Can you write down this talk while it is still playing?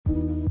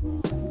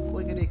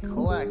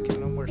clack,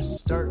 and we're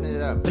starting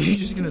it up. Are you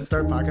just gonna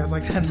start podcasts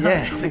like that?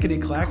 Yeah. Clickety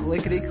clack.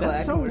 Clickety clack.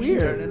 That's so we're weird.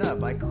 starting it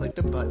up. I clicked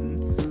a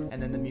button, and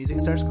then the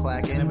music starts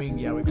clacking. And then we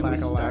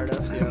clack a lack.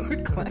 Yeah,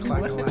 we're clack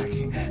a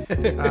lacking.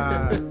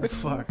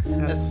 Fuck.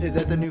 Is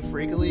that the new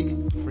Freak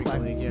League? Freak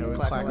League, yeah,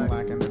 with clack a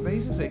lacking. They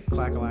used to say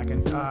clack a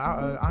lacking.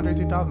 Andre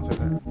 3000 said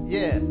that.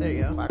 Yeah, there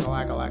you go.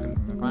 Clack a lacking.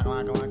 Clack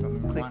a lacking.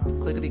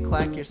 Clickety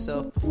clack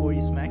yourself before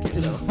you smack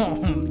yourself.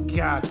 Oh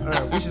God! All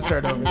right, we should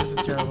start over. This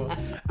is terrible.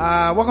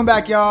 Welcome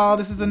back, y'all.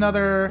 This is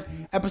another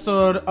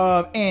episode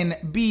of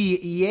NBA.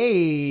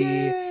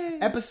 Yay!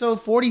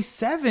 Episode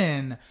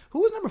 47.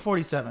 Who was number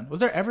 47? Was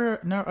there ever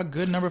a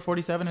good number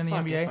 47 in the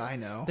NBA? If I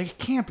know. There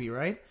can't be,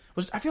 right?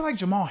 I feel like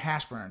Jamal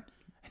Hashburn.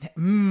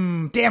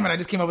 Damn it! I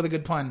just came up with a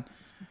good pun.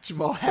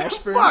 Jamal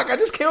Hashburn. Fuck! I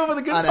just came up with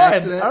a good pun.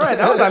 Accident. All right,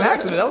 that was on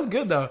accident. That was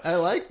good though. I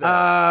like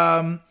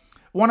that.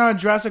 Want to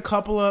address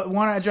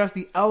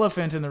the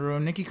elephant in the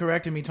room. Nikki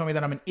corrected me, told me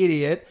that I'm an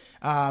idiot.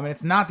 And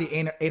it's not the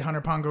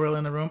 800-pound gorilla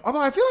in the room. Although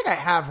I feel like I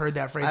have heard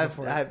that phrase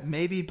before.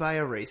 Maybe by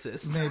a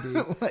racist. Maybe.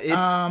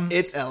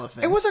 It's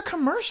elephant. It was a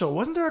commercial.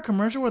 Wasn't there a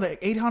commercial where the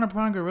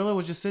 800-pound gorilla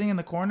was just sitting in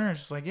the corner and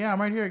just like, yeah, I'm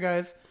right here,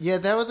 guys. Yeah,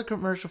 that was a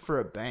commercial for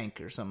a bank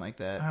or something like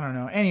that. I don't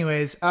know.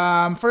 Anyways,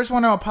 first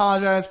want to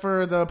apologize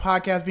for the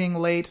podcast being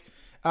late.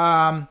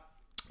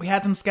 We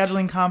had some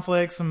scheduling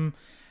conflicts, some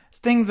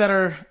things that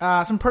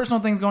are some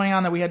personal things going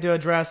on that we had to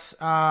address,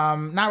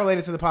 not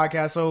related to the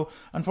podcast. So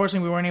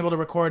unfortunately, we weren't able to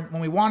record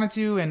when we wanted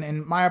to,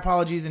 and my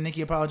apologies, and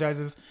Nikki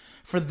apologizes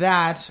for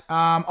that.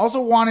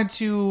 Also wanted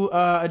to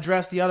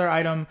address the other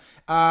item.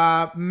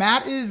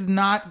 Matt is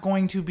not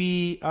going to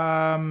be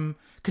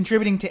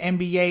contributing to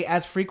NBA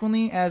as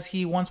frequently as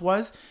he once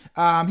was.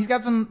 He's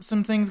got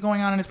some things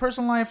going on in his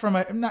personal life from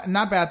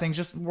not bad things,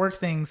 just work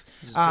things.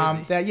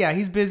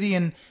 He's busy,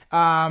 and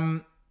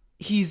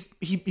he's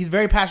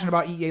very passionate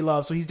about EA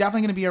Love, so he's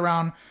definitely going to be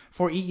around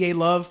for EA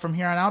Love from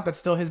here on out. That's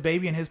still his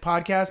baby and his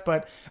podcast,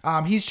 but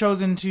he's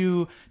chosen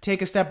to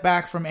take a step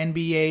back from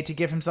NBA to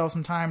give himself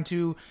some time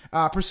to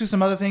pursue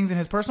some other things in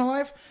his personal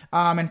life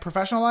and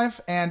professional life.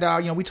 And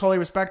we totally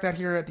respect that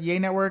here at the EA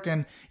Network,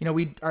 and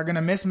we are going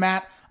to miss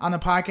Matt on the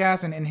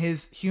podcast and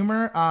his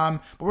humor, but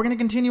we're going to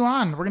continue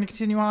on. We're going to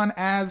continue on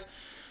as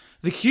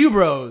the Q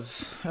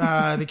Bros.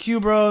 The Q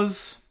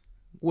Bros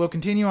will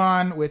continue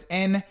on with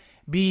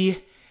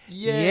NBA.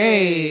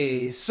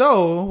 Yay!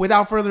 So,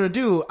 without further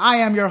ado, I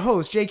am your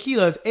host, Jay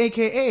Keelas,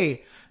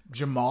 a.k.a.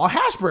 Jamal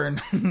Hashburn,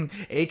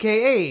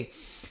 a.k.a.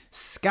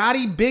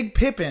 Scotty Big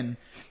Pippin.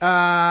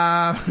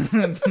 Brother,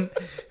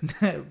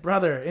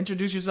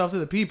 introduce yourself to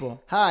the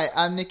people. Hi,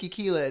 I'm Nikki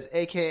Keelas,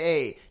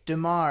 a.k.a.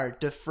 DeMar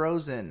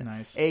DeFrozen.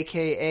 Nice.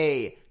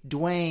 A.k.a.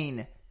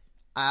 Dwayne.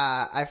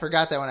 I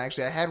forgot that one,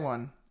 actually. I had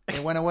one.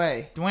 It went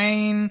away.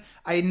 Dwayne,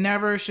 I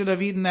never should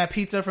have eaten that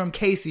pizza from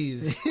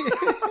Casey's.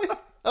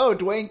 Oh,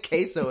 Dwayne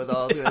Queso is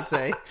all I was going to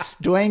say.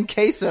 Dwayne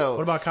Queso.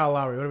 What about Kyle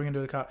Lowry? What are we going to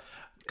do with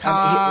Kyle?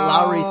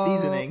 Lowry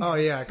seasoning. Oh,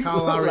 yeah.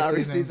 Kyle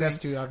Lowry seasoning. That's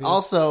too obvious.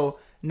 Also,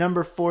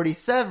 number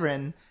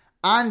 47,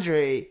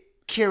 Andre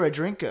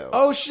Kirilenko.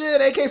 Oh, shit.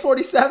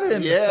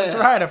 AK-47. Yeah. That's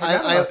right. I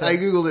forgot about that. I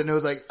Googled it and it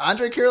was like,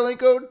 Andre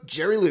Kirilenko,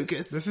 Jerry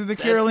Lucas. This is the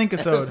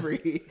Kirilenko-sode.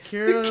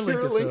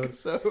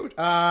 Kirilenko-sode.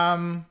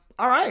 All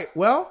right.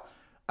 Well,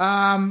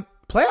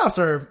 playoffs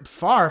are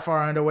far,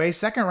 far underway.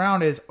 Second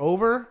round is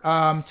over.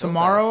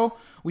 Tomorrow,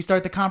 fast. We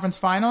start the conference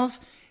finals.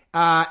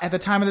 At the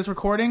time of this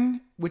recording,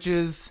 which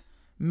is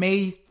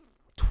May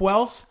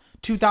 12th,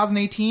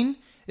 2018,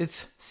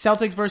 it's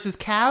Celtics versus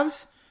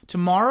Cavs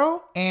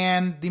tomorrow.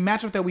 And the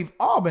matchup that we've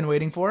all been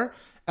waiting for,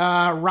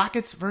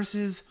 Rockets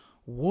versus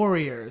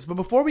Warriors. But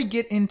before we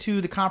get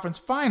into the conference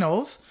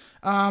finals,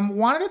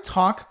 wanted to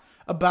talk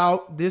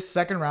about this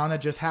second round that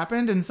just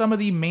happened and some of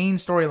the main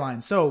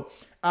storylines. So,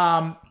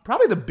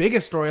 probably the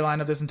biggest storyline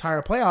of this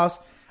entire playoffs,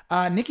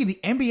 Nikki, the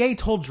NBA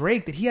told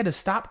Drake that he had to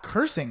stop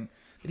cursing,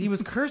 that he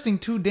was cursing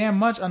too damn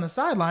much on the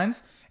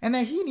sidelines, and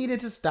that he needed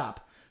to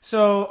stop.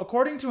 So,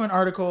 according to an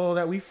article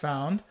that we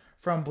found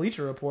from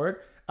Bleacher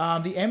Report,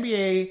 the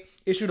NBA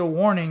issued a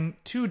warning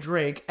to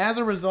Drake as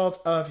a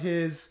result of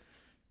his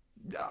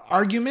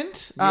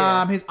argument,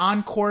 his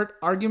on-court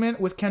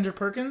argument with Kendrick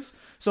Perkins.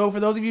 So,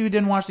 for those of you who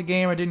didn't watch the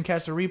game or didn't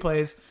catch the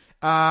replays,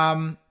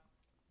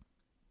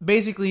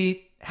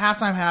 basically,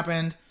 halftime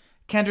happened.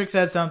 Kendrick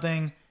said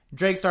something.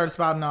 Drake started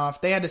spouting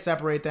off. They had to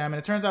separate them. And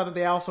it turns out that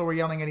they also were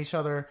yelling at each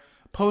other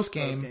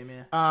post-game.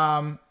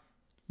 Yeah.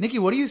 Nikki,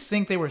 what do you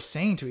think they were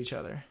saying to each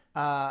other?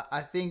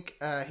 I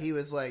think he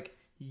was like,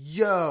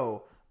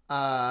 yo,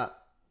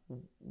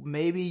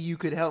 maybe you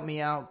could help me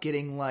out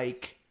getting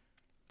like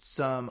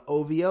some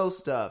OVO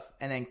stuff.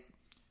 And then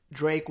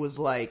Drake was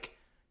like,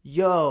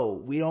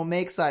 yo, we don't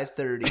make size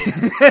 30.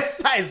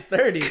 Size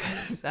 30?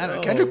 I don't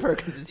know. Kendrick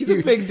Perkins is huge. He's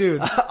a big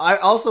dude. I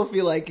also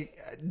feel like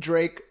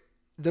Drake,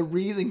 the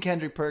reason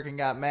Kendrick Perkins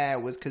got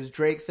mad was because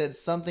Drake said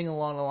something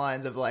along the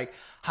lines of like,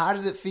 how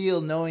does it feel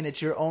knowing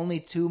that you're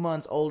only 2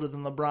 months older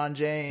than LeBron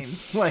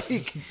James?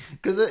 Like,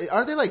 because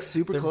aren't they like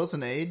super close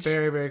in age?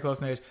 Very, very close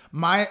in age.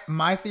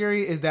 My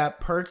theory is that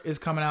Perk is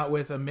coming out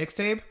with a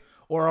mixtape,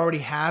 or already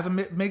has a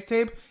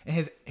mixtape,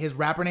 and his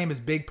rapper name is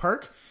Big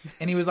Perk.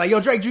 And he was like,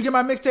 yo, Drake, did you get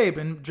my mixtape?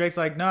 And Drake's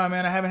like, nah,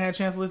 man, I haven't had a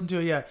chance to listen to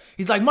it yet.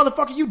 He's like,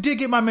 motherfucker, you did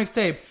get my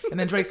mixtape. And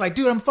then Drake's like,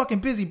 dude, I'm fucking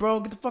busy, bro.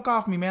 Get the fuck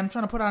off me, man. I'm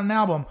trying to put out an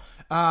album.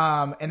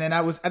 And then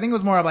I think it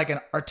was more of like an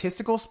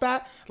artistical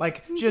spat,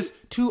 like just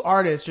two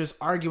artists just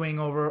arguing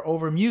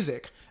over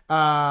music.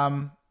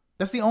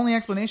 That's the only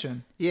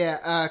explanation.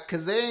 Yeah,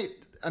 because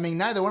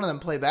neither one of them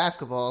play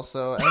basketball,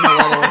 so I don't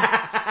know why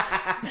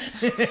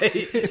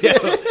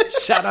Yo,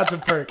 shout out to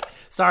Perk.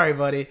 Sorry,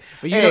 buddy,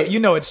 but you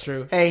know it's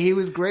true. Hey, he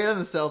was great on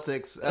the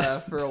Celtics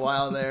for a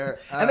while there,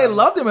 and they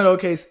loved him at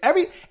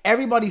OKC.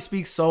 Everybody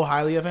speaks so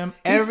highly of him.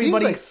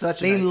 Everybody seems like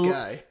such a nice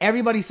guy.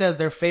 Everybody says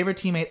their favorite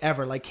teammate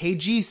ever. Like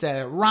KG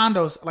said,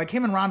 Rondo's like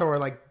him and Rondo are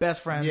like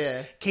best friends.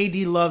 Yeah.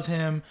 KD loves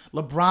him.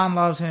 LeBron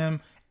loves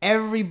him.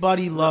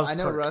 Everybody loves. I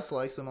know Perk. Russ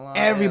likes him a lot.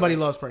 Everybody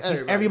loves Perk.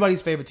 He's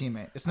everybody's favorite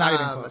teammate. It's not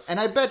even close. And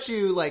I bet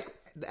you, like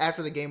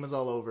after the game was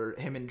all over,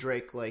 him and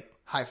Drake like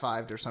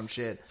high-fived or some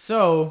shit.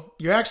 So,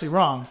 you're actually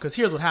wrong, because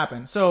here's what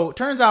happened. So,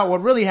 turns out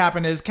what really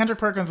happened is Kendrick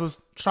Perkins was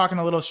talking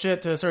a little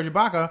shit to Serge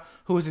Ibaka,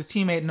 who was his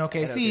teammate in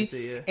OKC,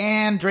 yeah.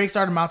 And Drake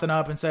started mouthing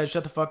up and said,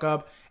 shut the fuck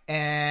up.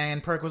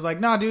 And Perk was like,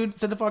 nah, dude,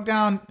 sit the fuck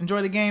down,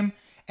 enjoy the game.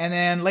 And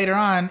then later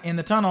on, in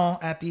the tunnel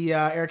at the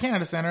Air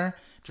Canada Center,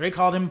 Drake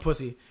called him a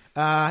pussy.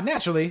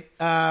 Naturally,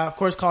 of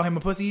course, called him a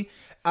pussy.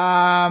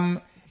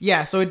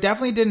 Yeah, so it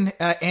definitely didn't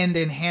end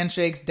in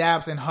handshakes,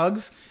 dabs, and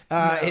hugs.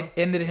 No. It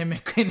ended in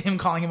him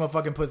calling him a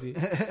fucking pussy.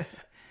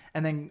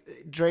 And then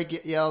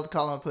Drake yelled,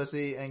 call him a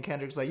pussy, and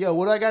Kendrick's like, yo,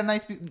 what do I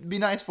gotta be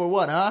nice for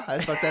what, huh?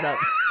 I fucked that up.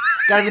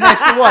 Gotta be nice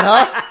for what,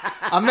 huh?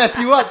 I'll mess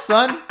you up,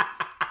 son.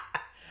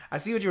 I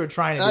see what you were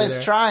trying to do I was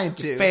there. trying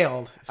to. You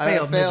failed.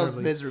 Failed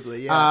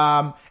miserably,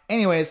 yeah.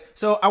 Anyways,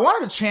 so I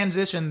wanted to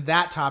transition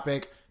that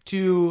topic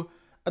to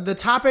the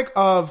topic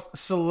of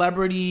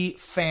celebrity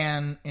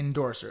fan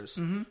endorsers.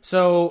 Mm-hmm.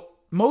 So,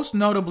 most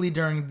notably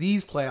during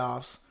these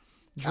playoffs,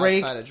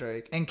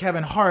 Drake and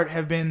Kevin Hart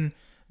have been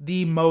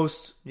the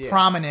most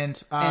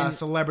prominent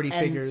celebrity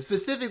figures. And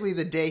specifically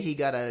the day he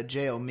got out of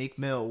jail, Meek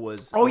Mill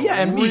was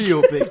a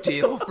real big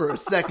deal for a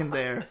second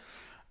there.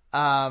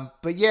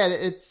 But yeah,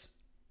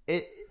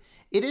 it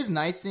is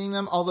nice seeing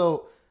them,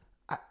 although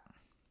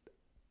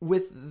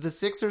with the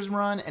Sixers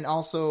run and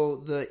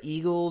also the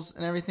Eagles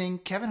and everything,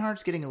 Kevin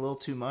Hart's getting a little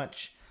too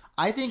much.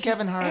 I think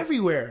Kevin Hart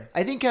everywhere.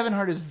 I think Kevin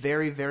Hart is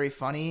very, very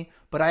funny,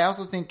 but I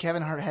also think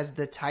Kevin Hart has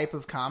the type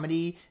of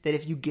comedy that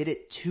if you get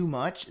it too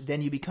much,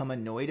 then you become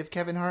annoyed of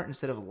Kevin Hart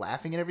instead of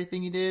laughing at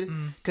everything he did.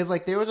 Because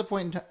like there was a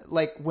point in time,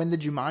 like when the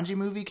Jumanji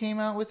movie came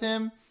out with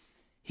him,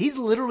 he's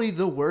literally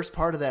the worst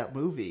part of that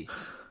movie.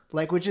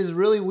 Like, which is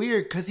really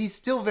weird because he's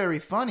still very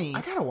funny.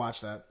 I gotta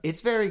watch that.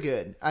 It's very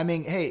good. I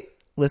mean, hey,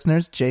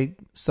 listeners, Jake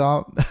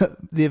saw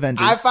The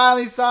Avengers. I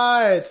finally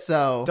saw it.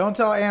 So don't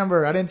tell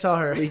Amber. I didn't tell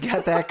her. We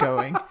got that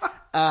going.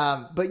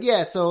 But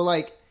yeah, so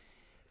like,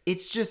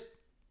 it's just,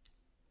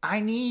 I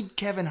need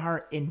Kevin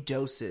Hart in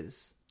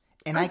doses.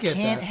 And I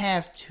can't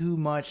have too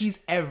much. He's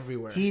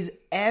everywhere. He's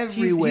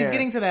everywhere. He's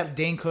getting to that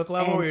Dane Cook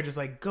level where you're just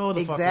like, go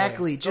the fuck away.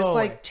 Exactly. Just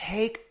like,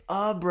 take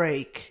a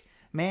break.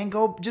 Man,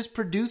 go just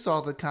produce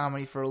all the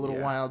comedy for a little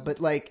while. But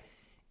like,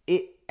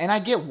 and I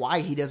get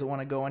why he doesn't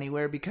want to go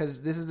anywhere,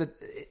 because this is the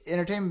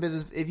entertainment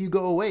business. If you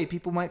go away,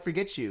 people might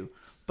forget you.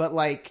 But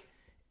like,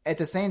 at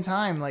the same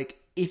time, like,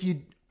 if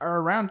you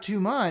are around too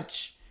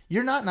much,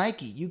 you're not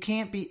Nike.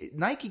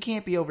 Nike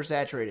can't be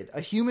oversaturated.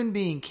 A human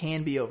being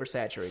can be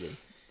oversaturated.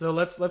 So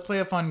let's play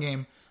a fun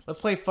game. Let's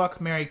play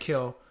Fuck, Marry,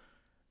 Kill.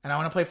 And I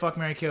want to play Fuck,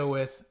 Marry, Kill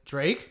with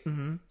Drake,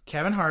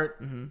 Kevin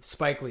Hart,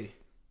 Spike Lee.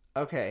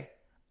 Okay.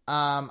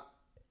 I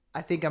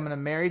think I'm going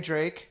to marry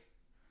Drake.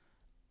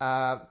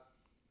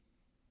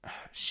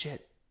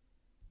 Shit.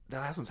 The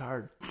last one's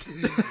hard.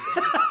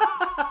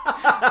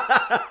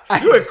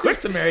 You were quick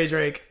to marry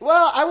Drake.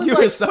 Well, I was You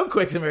were so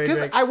quick to marry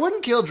Drake. I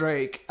wouldn't kill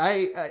Drake.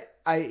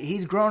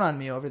 He's grown on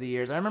me over the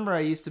years. I remember I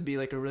used to be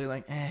like a really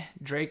like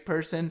Drake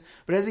person,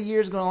 but as the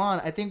years go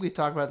on, I think we've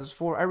talked about this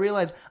before. I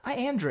realized I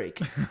am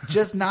Drake,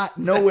 just not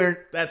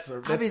nowhere. That's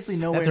obviously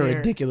nowhere. That's a near,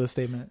 ridiculous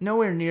statement.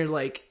 Nowhere near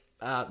like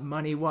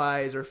money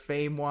wise or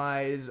fame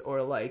wise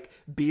or like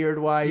beard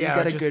wise. You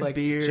got a good like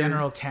beard,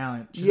 general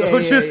talent. Yeah.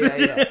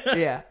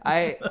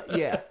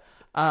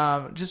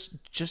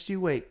 Just you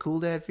wait.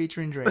 Cool Dad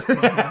featuring Drake.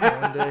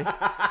 One day.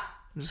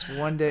 Just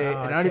one day, and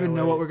I don't even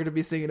know what we're going to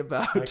be singing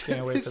about. I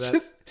can't wait for that.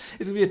 It's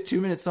going to be a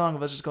 2-minute song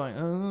of us just going,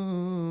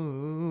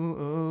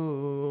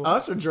 oh,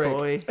 that's for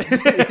Drake. Boy.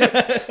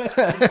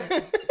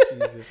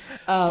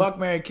 Fuck,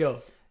 marry,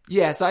 kill.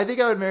 Yeah, so I think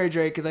I would marry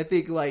Drake because I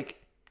think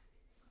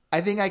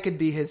I could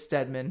be his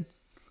Stedman.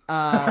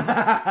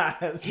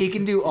 He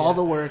can do all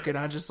the work, and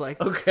I'm just like,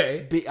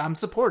 I'm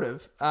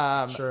supportive.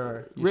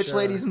 Sure. Rich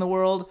ladies in the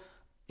world,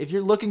 if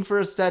you're looking for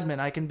a Stedman,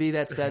 I can be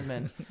that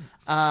Stedman.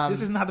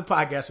 This is not the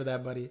podcast for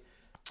that, buddy.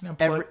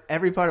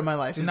 Every part of my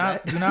life. Do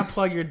not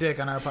plug your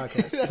dick on our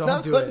podcast.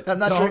 Don't do it. I'm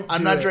not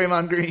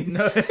Draymond Green.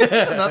 No.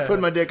 I'm not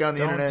putting my dick on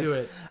the internet. Don't do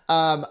it.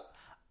 I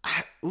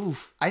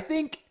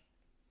think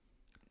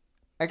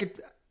I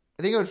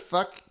would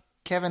fuck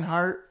Kevin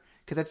Hart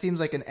because that seems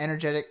like an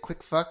energetic,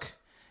 quick fuck.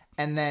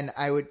 And then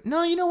I would,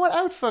 no, you know what?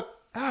 I would fuck.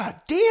 Ah,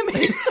 damn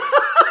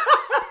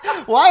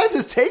it. Why is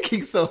this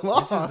taking so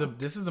long?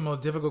 This is the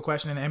most difficult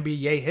question in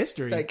NBA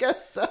history. I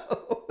guess so.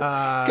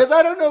 Because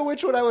I don't know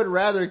which one I would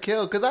rather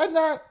kill. Because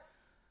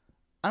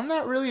I'm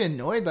not really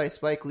annoyed by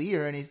Spike Lee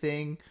or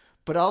anything.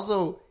 But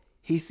also,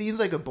 he seems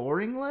like a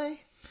boring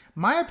lay.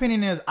 My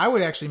opinion is I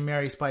would actually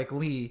marry Spike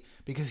Lee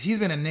because he's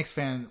been a Knicks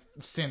fan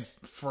since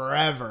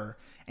forever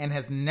and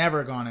has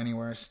never gone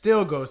anywhere.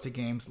 Still goes to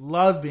games.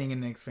 Loves being a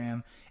Knicks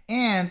fan.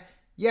 And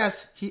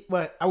yes,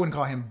 I wouldn't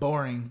call him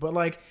boring, but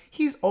like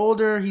he's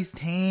older, he's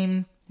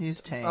tame.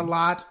 He's tame a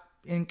lot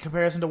in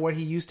comparison to what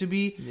he used to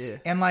be. Yeah.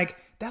 And like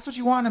that's what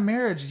you want in a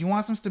marriage. Is you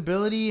want some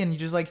stability and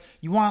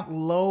you want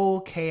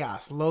low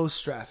chaos, low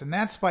stress. And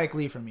that's Spike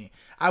Lee for me.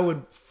 I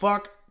would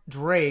fuck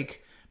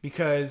Drake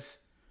because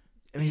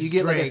I mean, you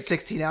get Drake. Like a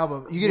 16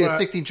 album. You get a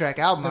 16 track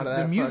album out of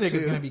that. The music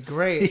is going to be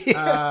great.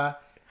 Yeah.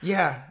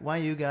 Why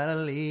you gotta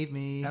leave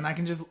me? And I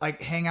can just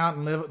like hang out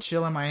and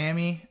chill in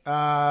Miami.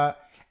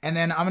 And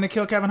then I'm going to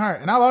kill Kevin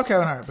Hart. And I love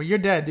Kevin Hart, but you're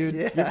dead, dude.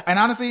 Yeah. And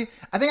honestly,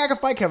 I think I could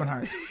fight Kevin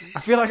Hart. I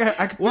feel like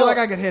I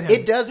could hit him.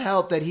 It does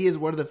help that he is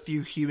one of the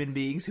few human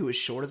beings who is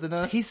shorter than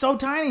us. He's so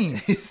tiny.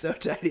 He's so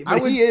tiny.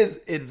 But he is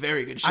in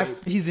very good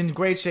shape. He's in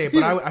great shape,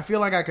 but I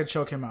feel like I could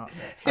choke him out.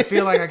 I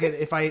feel like I could,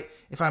 if I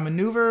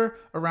maneuver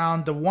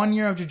around the 1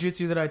 year of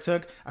jiu-jitsu that I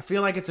took, I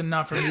feel like it's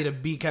enough for me to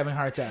beat Kevin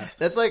Hart's ass.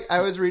 That's like,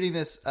 I was reading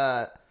this,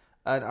 an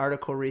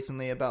article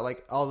recently about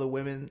like all the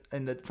women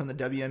from the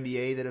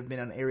WNBA that have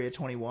been on Area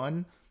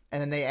 21. And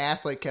then they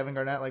asked like Kevin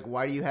Garnett, like,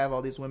 why do you have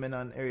all these women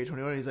on Area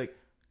 21? And he's like,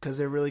 because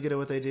they're really good at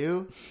what they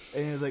do.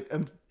 And he was like,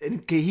 and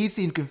he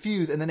seemed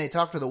confused. And then they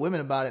talked to the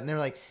women about it, and they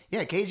were like,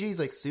 yeah, KG's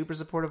like super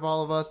supportive of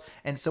all of us,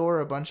 and so are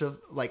a bunch of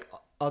like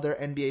other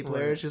NBA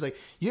players. Right. She's like,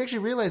 you actually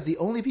realize the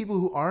only people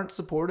who aren't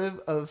supportive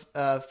of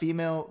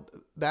female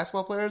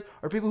basketball players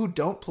are people who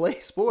don't play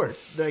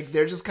sports. Like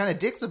they're just kind of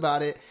dicks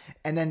about it.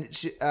 And then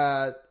she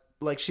was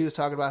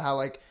talking about how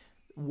like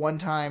one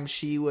time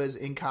she was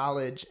in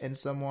college and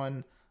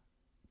someone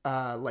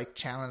like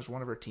challenged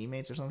one of her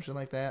teammates or something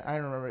like that. I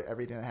don't remember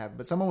everything that happened,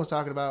 but someone was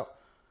talking. I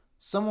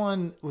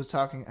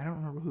don't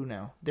remember who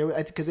now.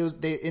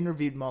 They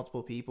interviewed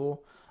multiple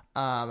people,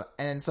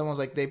 and someone was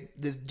like,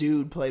 this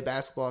dude played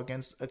basketball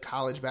against a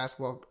college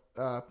basketball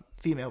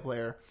female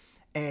player,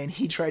 and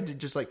he tried to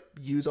just like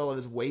use all of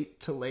his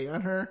weight to lay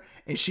on her,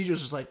 and she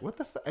just was like, what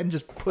the fuck, and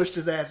just pushed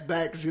his ass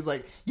back. She's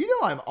like, you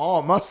know, I'm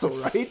all muscle,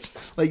 right?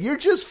 Like you're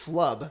just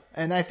flub.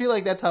 And I feel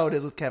like that's how it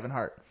is with Kevin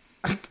Hart.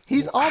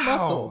 He's all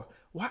muscle.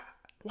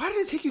 Why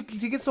did it take you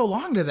to get so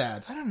long to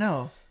that? I don't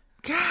know.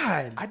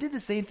 God. I did the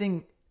same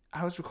thing.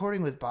 I was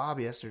recording with Bob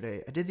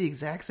yesterday. I did the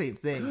exact same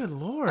thing. Good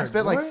Lord. I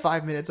spent like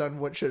 5 minutes on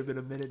what should have been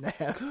a minute and a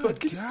half. Good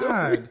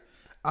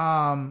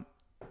God.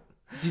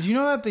 Did you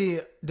know that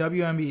the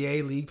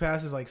WNBA League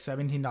Pass is like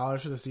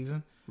 $17 for the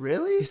season?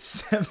 Really?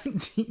 It's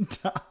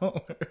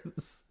 $17.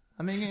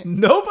 I mean,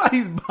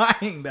 nobody's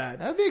buying that.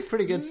 That'd be a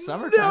pretty good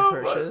summertime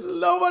purchase.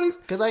 Nobody's.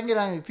 Because I can get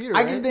on your computer,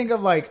 I can think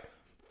of like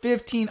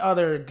 15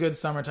 other good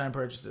summertime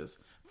purchases.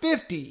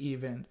 50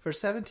 even. For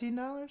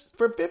 $17?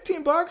 For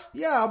 $15?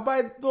 Yeah, I'll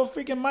buy those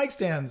freaking mic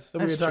stands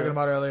that we were talking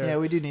about earlier. Yeah,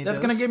 we do need That's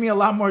those. going to give me a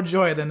lot more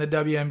joy than the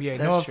WNBA.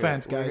 That's no true.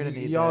 offense, guys. We're gonna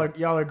need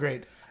y'all are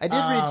great. I did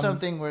read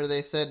something where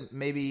they said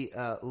maybe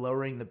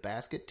lowering the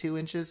basket 2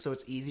 inches so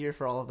it's easier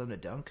for all of them to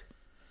dunk.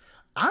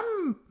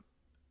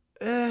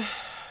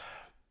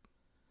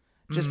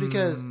 Just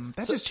because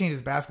that just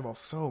changes basketball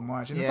so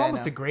much, and it's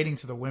almost degrading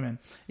to the women.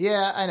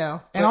 Yeah, I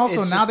know. And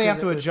also now they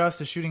have to adjust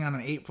to shooting on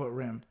an 8-foot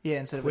rim.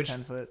 Yeah, instead of a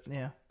 10-foot.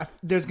 Yeah,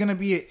 there's gonna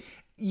be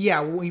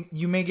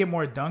you may get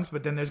more dunks,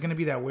 but then there's gonna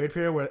be that weird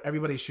period where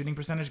everybody's shooting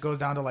percentage goes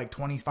down to like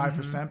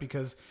 25%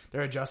 because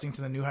they're adjusting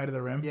to the new height of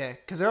the rim. Yeah,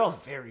 because they're all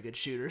very good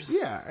shooters.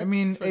 Yeah, I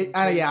mean,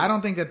 I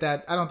don't think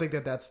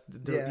that's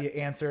the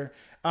answer.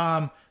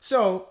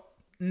 So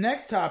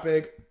next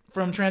topic.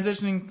 From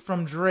transitioning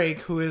from Drake,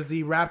 who is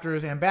the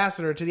Raptors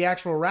ambassador, to the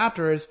actual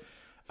Raptors,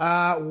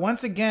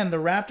 once again, the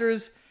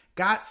Raptors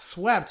got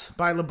swept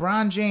by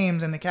LeBron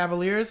James and the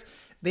Cavaliers.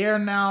 They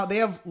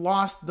have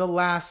lost the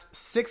last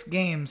 6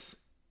 games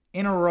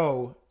in a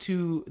row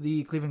to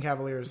the Cleveland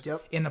Cavaliers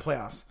in the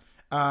playoffs.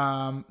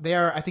 They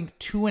are, I think,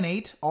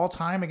 2-8 all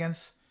time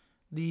against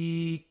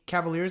the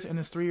Cavaliers in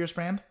this 3-year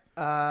span.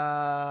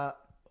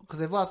 Because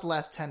they've lost the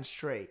last 10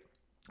 straight.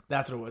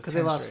 That's what it was. Because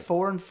they lost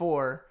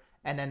 4-4.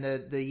 And then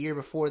the year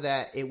before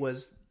that, it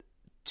was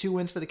 2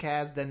 wins for the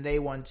Cavs, then they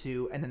won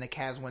 2, and then the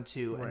Cavs won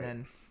 2, and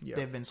then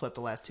they've been swept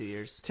the last 2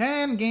 years.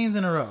 10 games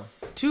in a row.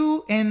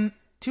 2 and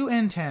 10. 2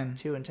 and 10.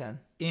 2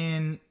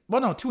 and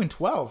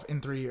 12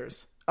 in 3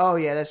 years. Oh,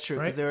 yeah, that's true,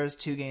 because right? there was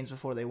 2 games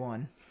before they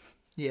won.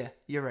 Yeah,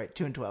 you're right,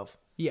 2 and 12.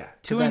 Yeah,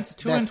 2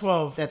 and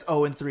 12. That's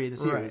 0 and 3 the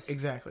series. Right,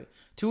 exactly.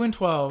 2 and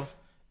 12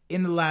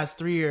 in the last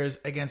 3 years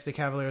against the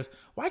Cavaliers.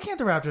 Why can't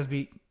the Raptors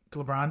beat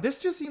LeBron? This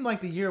just seemed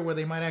like the year where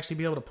they might actually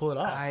be able to pull it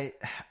off. I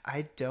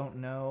don't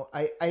know.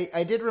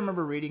 I did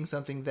remember reading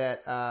something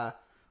that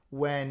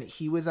when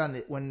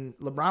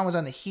LeBron was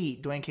on the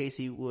Heat, Dwayne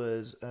Casey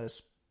was a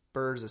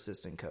Spurs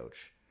assistant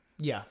coach.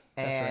 Yeah.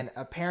 And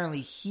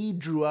apparently he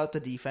drew out the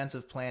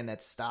defensive plan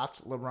that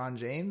stopped LeBron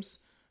James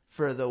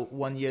for the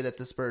 1 year that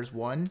the Spurs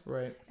won.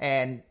 Right.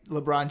 And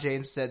LeBron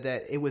James said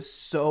that it was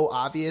so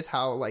obvious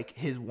how, like,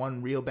 his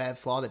one real bad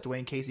flaw that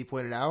Dwayne Casey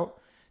pointed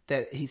out,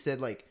 that he said,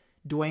 like,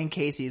 Dwayne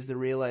Casey is the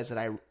reason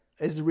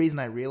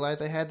I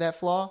realized I had that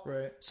flaw.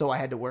 Right. So I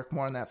had to work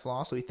more on that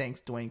flaw. So he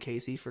thanks Dwayne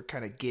Casey for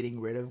kind of getting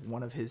rid of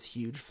one of his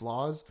huge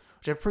flaws,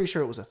 which I'm pretty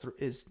sure it was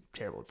is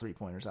terrible at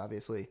 3-pointers,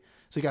 obviously.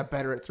 So he got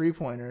better at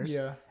 3-pointers.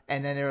 Yeah.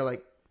 And then they were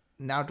like,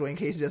 now Dwayne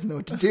Casey doesn't know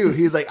what to do.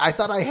 He's like, I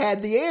thought I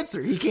had the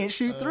answer. He can't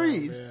shoot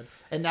threes. Man.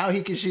 And now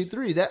he can shoot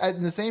threes.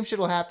 And the same shit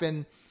will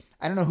happen.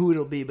 I don't know who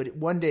it'll be, but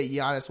one day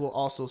Giannis will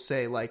also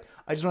say, like,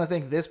 I just want to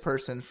thank this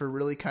person for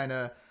really kind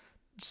of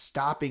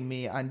stopping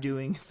me on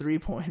doing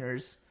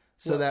 3-pointers.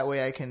 So that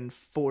way I can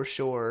for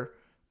sure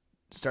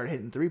start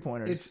hitting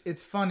 3-pointers.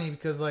 It's funny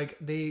because, like,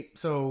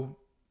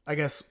 I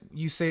guess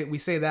we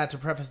say that to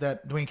preface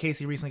that Dwayne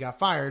Casey recently got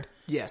fired.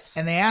 Yes.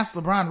 And they asked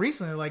LeBron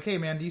recently, like, hey,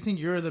 man, do you think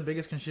you're the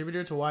biggest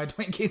contributor to why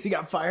Dwayne Casey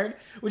got fired?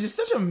 Which is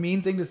such a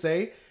mean thing to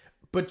say,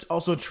 but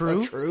also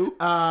true. True.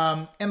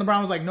 And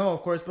LeBron was like, no,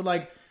 of course. But,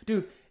 like,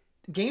 dude,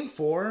 Game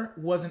 4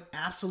 was an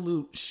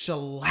absolute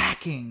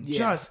shellacking.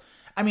 Yeah.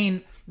 I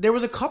mean, there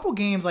was a couple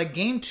games, like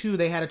Game 2,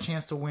 they had a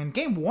chance to win.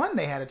 Game 1,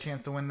 they had a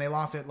chance to win. They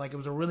lost it. Like, it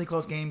was a really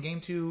close game.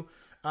 Game 2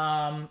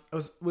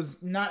 was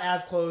not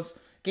as close.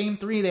 Game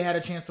 3, they had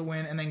a chance to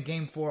win, and then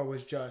Game 4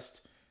 was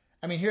just...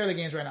 I mean, here are the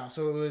games right now.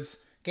 So it was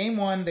Game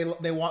 1,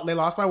 they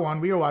lost by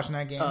 1. We were watching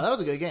that game. Oh, that was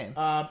a good game.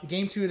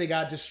 Game 2, they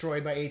got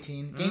destroyed by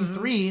 18. Game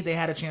 3, they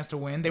had a chance to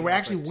win. They were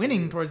actually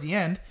winning towards the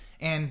end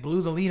and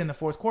blew the lead in the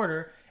fourth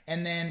quarter.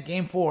 And then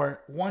Game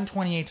 4,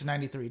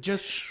 128-93.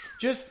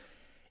 Just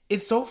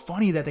it's so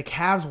funny that the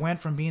Cavs went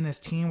from being this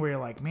team where you're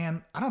like,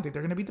 man, I don't think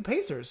they're going to beat the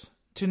Pacers,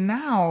 to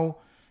now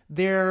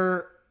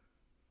they're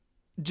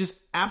just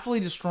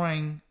absolutely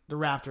destroying the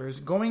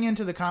Raptors, going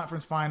into the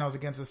conference finals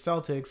against the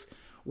Celtics,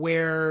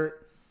 where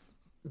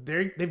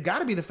they've got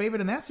to be the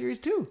favorite in that series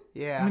too.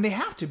 Yeah. I mean, they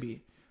have to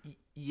be.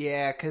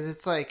 Yeah, because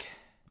it's like,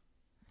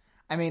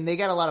 I mean, they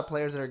got a lot of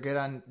players that are good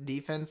on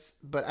defense,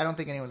 but I don't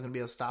think anyone's going to be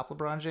able to stop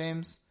LeBron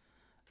James.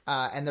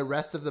 And the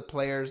rest of the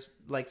players,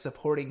 like,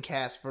 supporting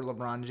cast for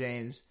LeBron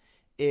James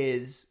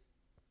is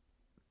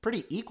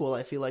pretty equal,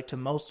 I feel like, to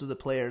most of the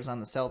players on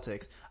the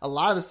Celtics. A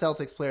lot of the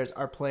Celtics players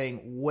are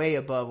playing way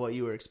above what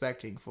you were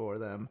expecting for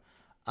them.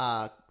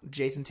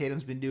 Jason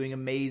Tatum's been doing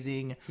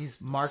amazing.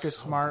 Marcus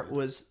Smart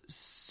was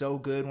so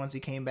good once he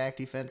came back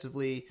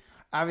defensively.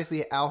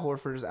 Obviously, Al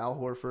Horford is Al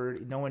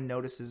Horford. No one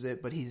notices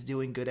it, but he's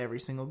doing good every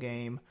single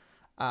game.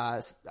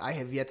 I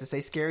have yet to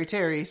say Scary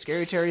Terry.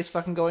 Scary Terry is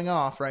fucking going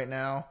off right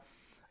now.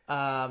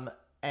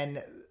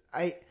 And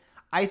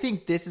I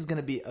think this is going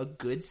to be a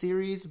good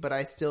series, but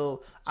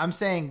I'm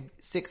saying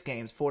 6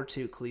 games,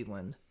 4-2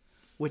 Cleveland,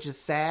 which is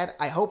sad.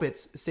 I hope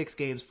it's 6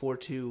 games,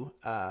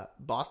 4-2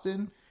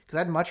 Boston, because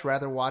I'd much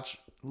rather watch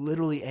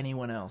literally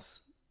anyone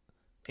else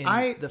in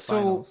the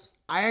finals. So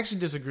I actually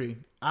disagree.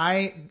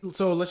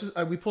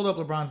 We pulled up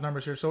LeBron's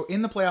numbers here. So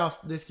in the playoffs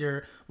this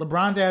year,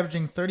 LeBron's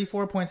averaging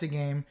 34 points a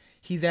game.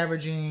 He's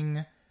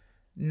averaging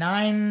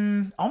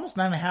almost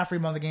 9.5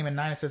 rebounds a game and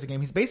 9 assists a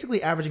game. He's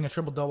basically averaging a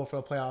triple-double for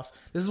the playoffs.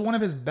 This is one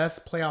of his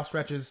best playoff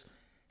stretches.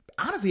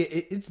 Honestly,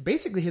 it's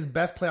basically his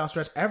best playoff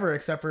stretch ever,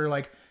 except for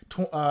like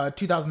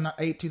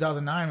 2008,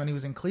 2009 when he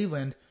was in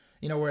Cleveland.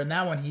 You know, where in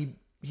that one he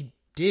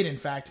did in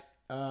fact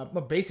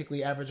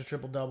basically average a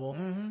triple-double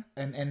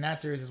and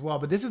that series as well.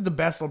 But this is the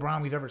best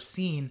LeBron we've ever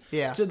seen.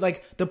 Yeah. To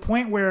like the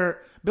point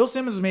where Bill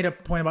Simmons made a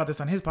point about this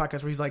on his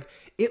podcast where he's like,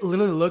 it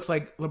literally looks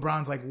like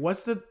LeBron's like,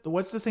 what's the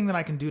thing that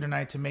I can do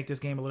tonight to make this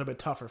game a little bit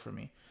tougher for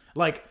me?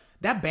 Like,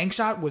 that bank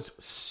shot was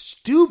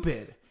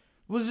stupid. It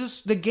was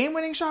just, the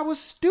game-winning shot was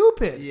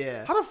stupid.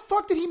 Yeah. How the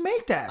fuck did he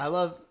make that?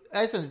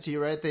 I sent it to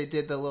you, right? They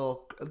did the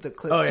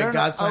clip. Oh, yeah, Turn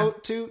God's plan.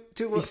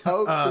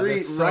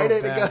 2-3, so right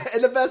at the bad. go.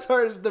 And the best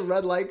part is the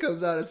red light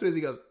comes out as soon as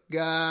he goes,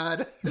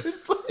 God.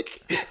 It's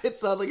like, it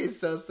sounds like he's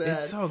so sad.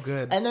 It's so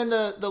good. And then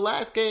the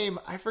last game,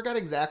 I forgot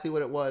exactly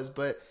what it was,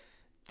 but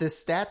the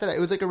stat it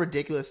was like a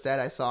ridiculous stat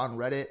I saw on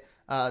Reddit,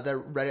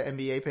 the Reddit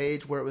NBA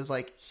page, where it was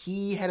like,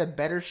 he had a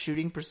better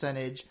shooting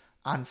percentage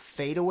on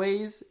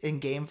fadeaways in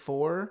game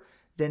 4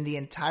 than the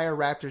entire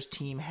Raptors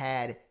team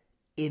had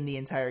in the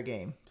entire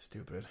game.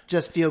 Stupid.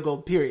 Just field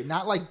goal, period.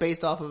 Not like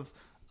based off of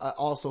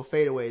also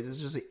fadeaways. It's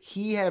just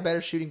he had a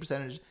better shooting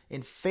percentage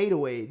in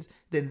fadeaways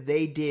than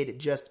they did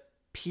just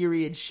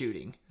period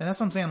shooting. And that's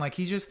what I'm saying. Like,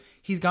 he's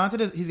gotten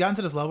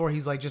to this level where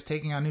he's like just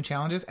taking on new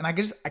challenges, and I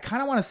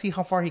kind of want to see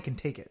how far he can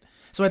take it.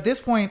 So at this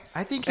point,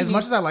 I think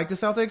much as I like the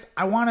Celtics,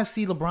 I want to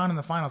see LeBron in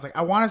the finals. Like,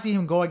 I want to see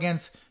him go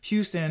against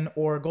Houston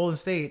or Golden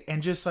State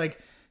and just like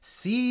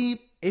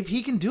see if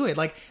he can do it.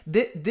 Like,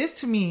 this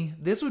to me,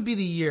 this would be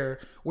the year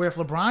where if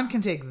LeBron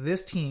can take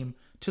this team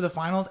to the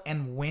finals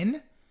and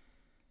win,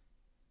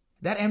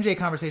 that MJ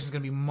conversation is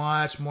going to be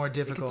much more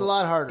difficult. It's a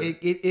lot harder.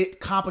 It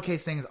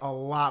complicates things a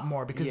lot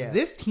more because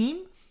this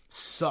team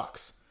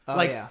sucks.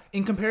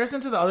 In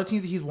comparison to the other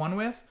teams that he's won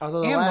with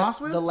Although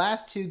lost with. the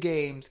last 2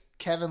 games,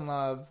 Kevin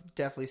Love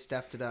definitely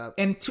stepped it up.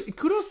 And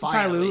kudos to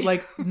Ty Lue.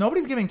 Like,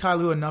 nobody's giving Ty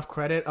Lue enough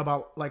credit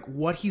about, like,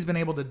 what he's been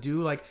able to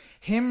do. Like,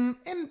 him,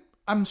 and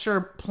I'm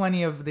sure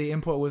plenty of the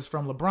input was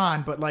from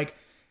LeBron, but, like,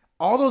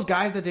 all those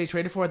guys that they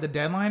traded for at the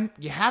deadline,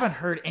 you haven't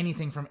heard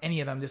anything from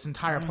any of them this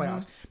entire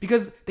playoffs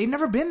because they've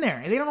never been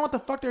there and they don't know what the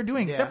fuck they're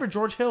doing except for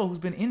George Hill, who's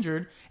been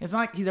injured. It's not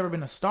like he's ever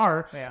been a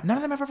star. Yeah. None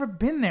of them have ever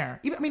been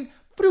there.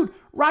 Dude,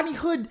 Rodney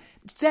Hood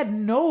said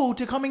no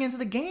to coming into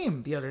the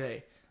game the other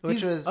day.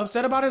 He's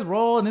upset about his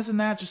role and this and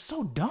that. It's just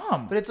so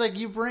dumb. But it's like,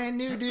 you brand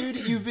new, dude.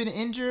 You've been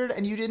injured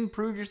and you didn't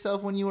prove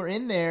yourself when you were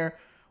in there.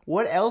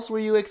 What else were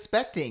you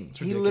expecting?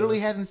 He literally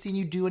hasn't seen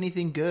you do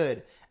anything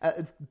good.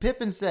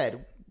 Pippen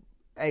said,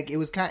 like, it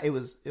was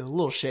a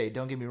little shade,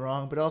 don't get me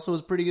wrong, but also it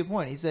was a pretty good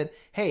point. He said,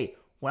 hey,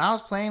 when I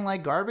was playing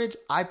like garbage,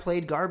 I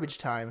played garbage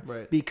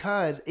time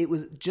because it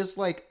was just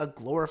like a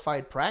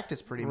glorified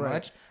practice pretty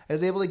much. I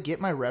was able to get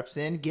my reps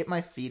in, get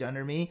my feet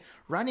under me.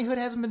 Rodney Hood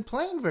hasn't been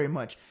playing very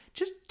much.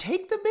 Just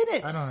take the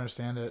minutes. I don't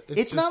understand it.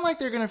 It's not like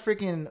they're gonna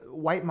freaking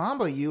white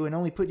mamba you and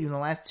only put you in the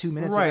last 2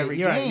 minutes of every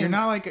game. Right. You're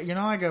not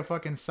like a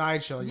fucking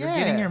sideshow. You're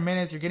getting your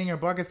minutes. You're getting your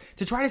buckets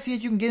to try to see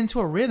if you can get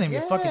into a rhythm. You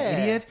fucking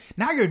idiot.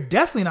 Now you're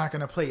definitely not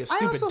gonna play, you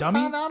stupid dummy.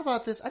 I also found out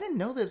about this. I didn't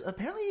know this.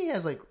 Apparently he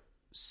has like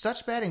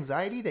such bad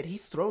anxiety that he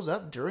throws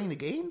up during the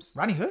games.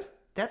 Rodney Hood?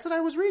 That's what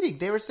I was reading.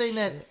 They were saying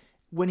that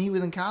when he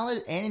was in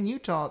college and in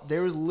Utah,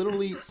 there was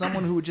literally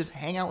someone who would just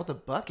hang out with a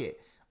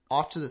bucket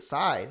off to the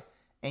side,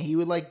 and he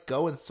would like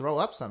go and throw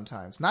up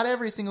sometimes. Not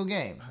every single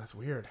game. Oh, that's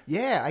weird.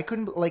 Yeah, I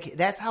couldn't, like,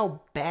 that's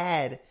how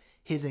bad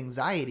his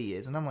anxiety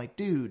is. And I'm like,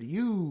 dude,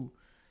 you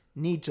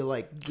need to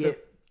like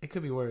get... It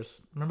could be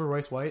worse. Remember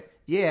Royce White?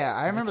 Yeah,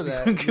 I remember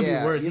that. It could be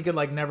worse. He could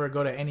like never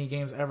go to any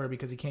games ever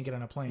because he can't get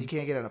on a plane. He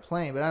can't get on a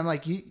plane. But I'm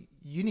like, he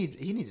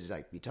needs to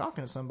like be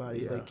talking to somebody.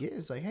 Yeah. Like,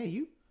 it's like,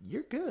 hey,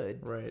 you're good.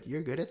 Right.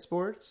 You're good at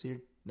sports.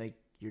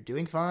 You're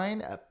doing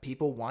fine.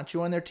 People want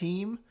you on their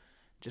team.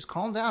 Just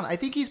calm down. I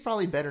think he's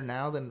probably better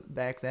now than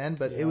back then.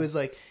 But it was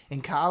like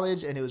in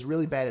college, and it was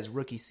really bad his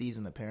rookie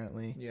season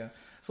apparently. Yeah.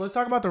 So let's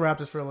talk about the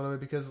Raptors for a little bit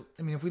because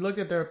I mean, if we looked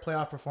at their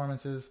playoff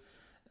performances.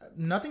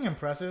 Nothing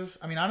impressive.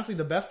 I mean, honestly,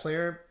 the best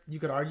player you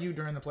could argue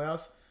during the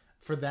playoffs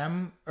for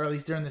them, or at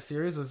least during the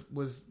series,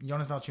 was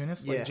Jonas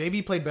Valanciunas. Like,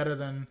 JV played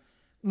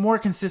more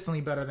consistently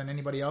better than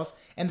anybody else.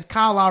 And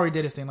Kyle Lowry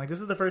did his thing. Like, this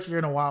is the first year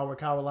in a while where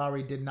Kyle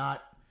Lowry did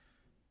not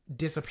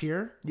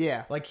disappear.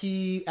 Yeah. Like,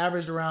 he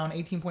averaged around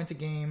 18 points a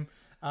game,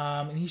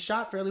 and he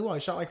shot fairly well. He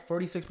shot like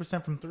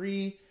 46% from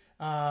 3,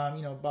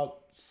 about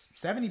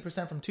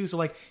 70% from 2. So,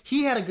 like,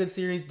 he had a good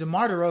series.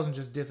 DeMar DeRozan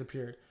just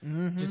disappeared.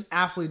 Just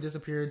absolutely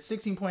disappeared.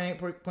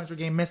 16.8 points per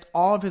game. Missed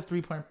all of his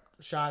 3-point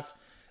shots.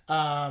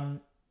 And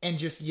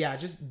just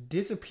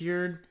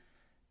disappeared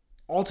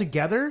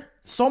altogether.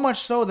 So much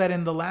so that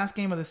in the last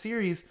game of the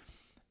series,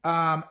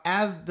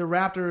 as the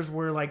Raptors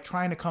were, like,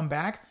 trying to come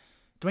back,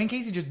 Dwayne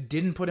Casey just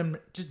didn't put him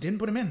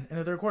in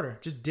the third quarter.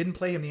 Just didn't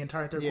play him the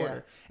entire third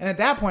quarter. And at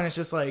that point, it's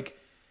just like,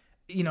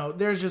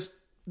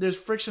 there's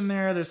friction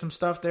there. There's some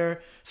stuff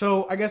there.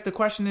 So I guess the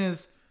question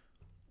is,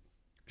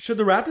 should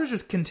the Raptors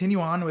just continue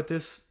on with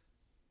this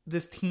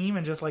team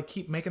and just like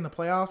keep making the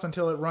playoffs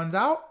until it runs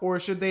out, or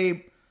should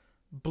they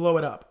blow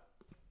it up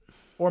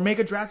or make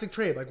a drastic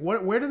trade? Like,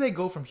 where do they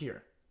go from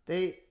here?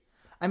 The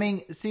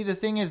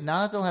thing is,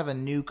 now that they'll have a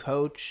new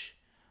coach,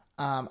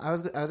 I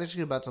was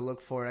actually about to look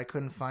for it. I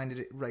couldn't find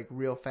it like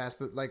real fast,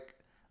 but like,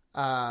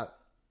 I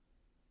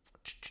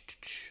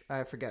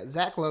forgot.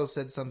 Zach Lowe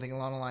said something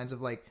along the lines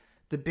of like,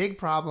 the big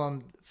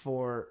problem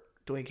for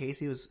Dwayne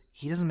Casey was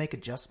he doesn't make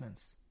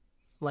adjustments.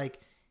 Like,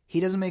 he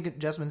doesn't make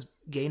adjustments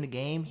game to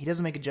game. He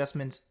doesn't make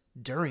adjustments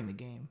during the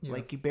game. Yeah.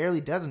 Like, he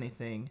barely does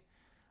anything.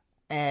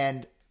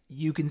 And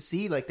you can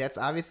see, like, that's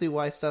obviously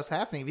why stuff's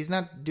happening. If he's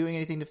not doing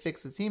anything to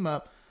fix the team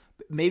up,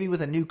 maybe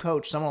with a new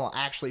coach, someone will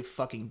actually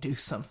fucking do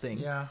something.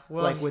 Yeah.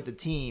 Well, like, with the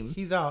team.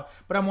 He's out.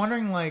 But I'm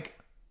wondering, like,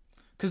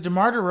 because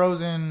DeMar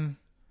DeRozan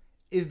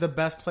is the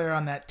best player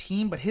on that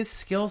team, but his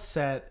skill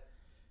set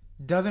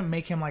doesn't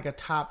make him like a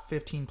top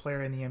 15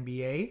 player in the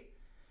NBA.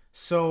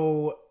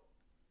 So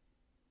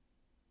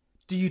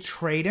do you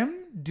trade him?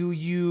 Do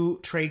you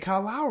trade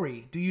Kyle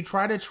Lowry? Do you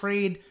try to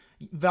trade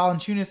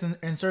Valanciunas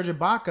and Serge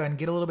Ibaka and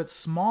get a little bit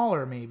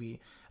smaller maybe?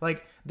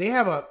 Like, they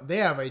have a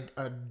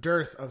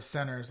dearth of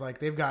centers. Like,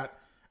 they've got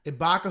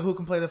Ibaka who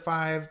can play the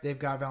 5. They've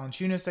got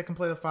Valanciunas that can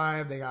play the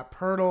 5. They got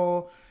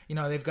Pirtle.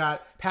 They've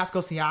got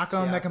Pascal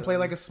Siakam that can play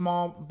like a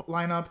small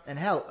lineup. And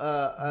hell,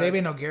 Bebe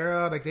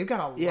Nogueira. Like, they've got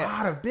a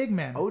lot of big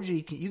men. OG,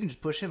 you can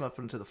just push him up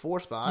into the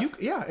 4 spot.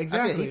 Exactly.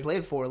 I mean, he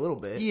played 4 a little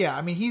bit. Yeah,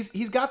 I mean,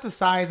 he's got the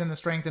size and the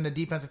strength and the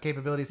defensive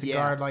capabilities to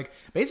guard like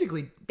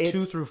basically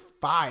 2 through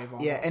 5.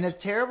 Almost. Yeah, and as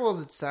terrible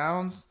as it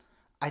sounds,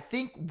 I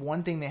think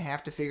one thing they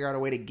have to figure out a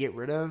way to get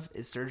rid of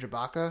is Serge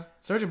Ibaka.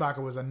 Serge Ibaka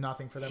was a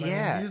nothing for them. Yeah.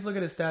 I mean, you just look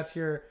at his stats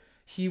here.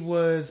 He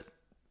was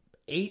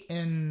 8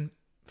 and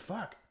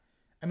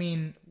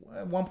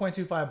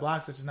 1.25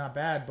 blocks, which is not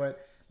bad,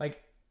 but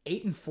like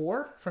 8 and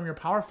 4 from your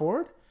power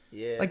forward.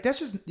 Yeah. Like, that's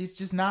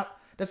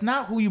that's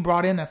not who you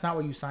brought in. That's not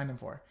what you signed him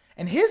for.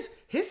 And his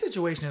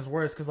situation is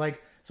worse because,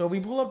 like, so if we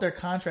pull up their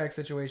contract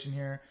situation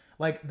here,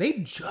 like, they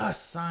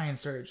just signed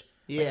Serge.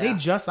 Yeah. Like, they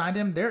just signed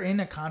him. They're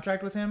in a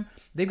contract with him.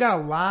 They've got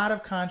a lot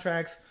of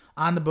contracts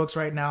on the books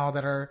right now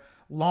that are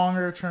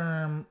longer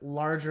term,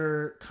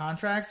 larger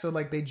contracts. So,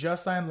 like, they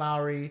just signed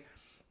Lowry.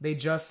 They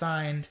just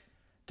signed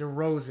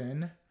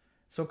DeRozan.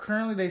 So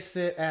currently they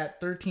sit at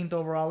 13th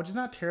overall, which is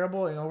not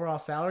terrible in overall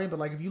salary. But,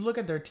 like, if you look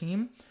at their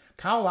team,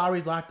 Kyle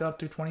Lowry's locked up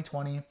through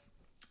 2020.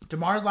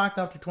 DeMar's locked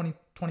up through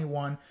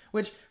 2021,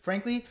 which,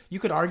 frankly, you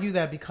could argue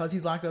that because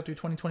he's locked up through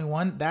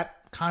 2021,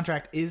 that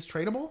contract is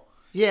tradable.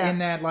 Yeah. In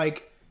that,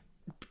 like,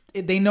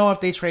 they know if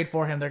they trade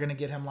for him, they're going to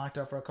get him locked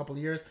up for a couple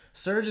of years.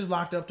 Serge is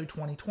locked up through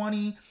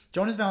 2020.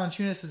 Jonas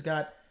Valanciunas has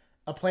got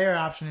a player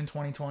option in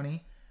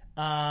 2020.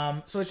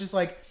 So it's just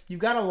like, you've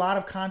got a lot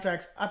of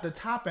contracts at the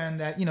top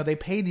end that, you know, they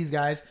pay these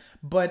guys,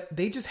 but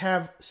they just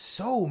have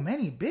so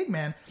many big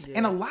men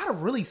and a lot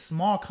of really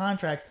small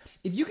contracts.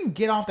 If you can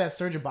get off that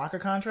Serge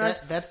Ibaka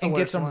contract and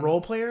get some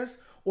role players,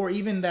 or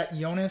even that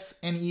Jonas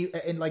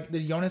and like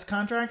the Jonas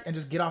contract, and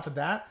just get off of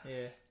that.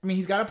 Yeah. I mean,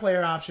 he's got a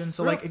player option,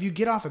 so like if you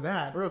get off of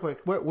that, real quick,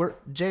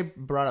 Jay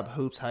brought up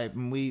hoops hype,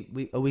 and we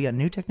got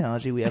new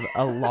technology. We have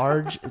a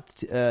large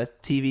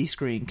TV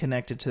screen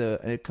connected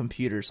to a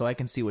computer, so I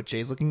can see what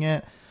Jay's looking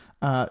at.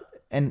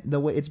 And the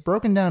way it's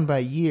broken down by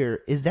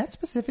year, is that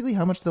specifically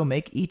how much they'll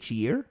make each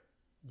year?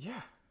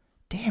 Yeah.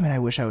 Damn it! I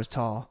wish I was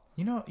tall.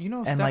 You know,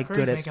 and Steph like Curry's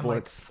good at making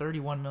sports. like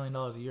 $31 million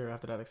a year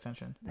after that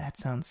extension. That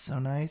sounds so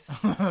nice,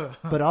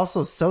 but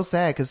also so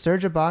sad because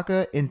Serge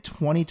Ibaka in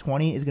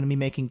 2020 is going to be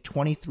making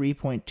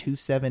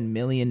 $23.27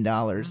 million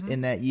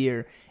in that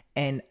year,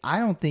 and I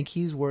don't think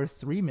he's worth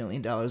 $3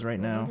 million right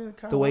now.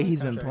 The way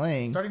he's been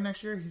playing, starting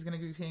next year, he's going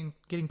to be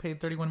getting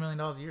paid $31 million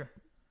a year.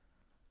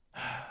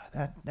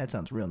 That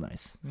sounds real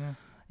nice.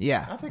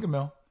 Yeah, I'll take $1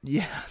 million.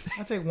 Yeah,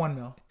 I'll take $1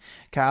 million.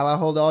 Kyle, I'll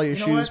hold all your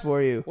shoes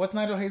for you. What's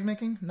Nigel Hayes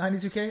making?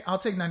 $92K? I'll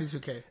take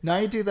 $92K.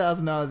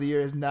 $92,000 a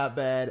year is not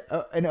bad.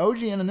 And OG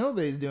Anunoby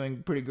is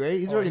doing pretty great.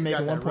 He's already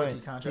making 1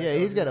 point. Yeah,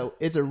 he's got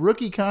it's a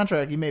rookie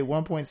contract. He made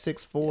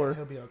 1.64. Yeah,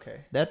 he'll be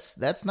okay.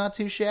 That's not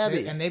too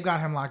shabby. And they've got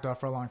him locked off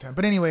for a long time.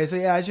 But anyway, so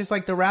yeah, it's just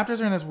like the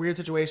Raptors are in this weird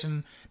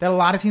situation that a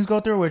lot of teams go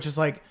through, which is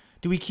like,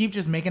 do we keep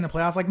just making the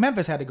playoffs? Like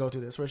Memphis had to go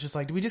through this, where it's just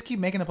like, do we just keep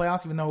making the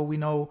playoffs even though we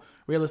know,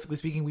 realistically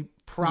speaking, we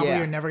probably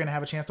are never going to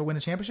have a chance to win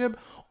the championship?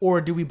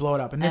 Or do we blow it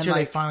up? And this year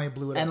they finally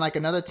blew it up. And like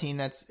another team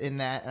that's in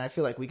that, and I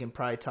feel like we can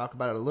probably talk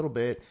about it a little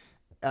bit,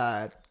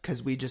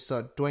 because we just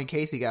saw Dwayne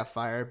Casey got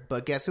fired,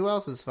 but guess who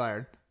else is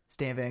fired?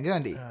 Stan Van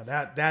Gundy.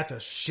 That's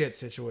a shit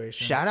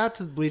situation. Shout out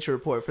to the Bleacher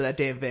Report for that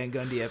damn Van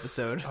Gundy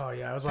episode. Oh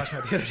yeah, I was watching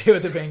that the other day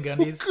with the Van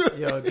Gundys.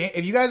 Yo,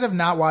 if you guys have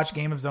not watched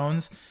Game of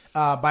Zones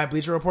by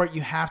Bleacher Report,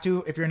 you have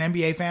to. If you're an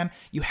NBA fan,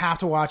 you have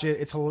to watch it.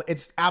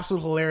 It's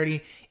absolute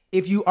hilarity.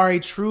 If you are a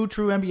true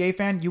NBA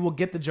fan, you will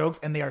get the jokes,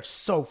 and they are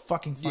so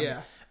fucking funny.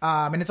 Yeah.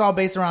 And it's all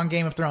based around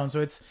Game of Thrones.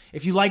 So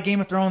if you like Game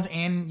of Thrones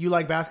and you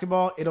like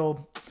basketball,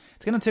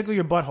 it's gonna tickle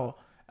your butthole,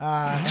 and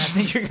I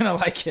think you're gonna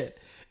like it.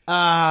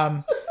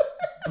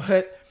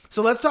 But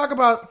so let's talk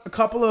about a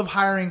couple of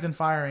hirings and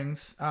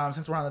firings,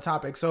 since we're on the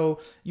topic.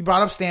 So you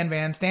brought up Stan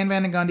Van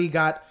and Gundy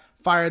got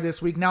fired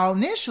this week. Now,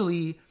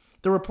 initially,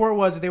 the report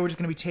was that they were just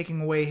going to be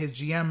taking away his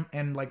GM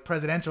and like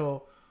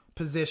presidential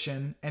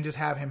position and just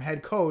have him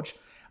head coach.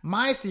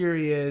 My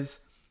theory is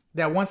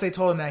that once they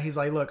told him that, he's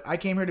like, look, I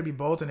came here to be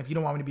both, and if you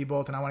don't want me to be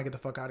both, then I want to get the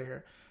fuck out of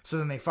here. So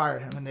then they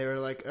fired him. And they were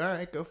like, all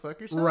right, go fuck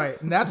yourself.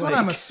 Right. And that's what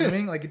I'm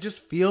assuming. Like, it just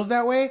feels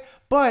that way.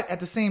 But at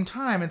the same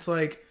time, it's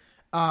like,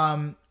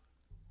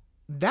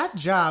 that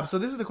job, so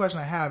this is the question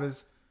I have,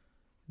 is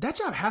that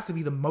job has to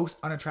be the most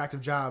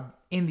unattractive job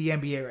in the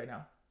NBA right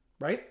now,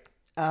 right?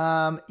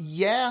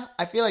 Yeah,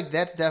 I feel like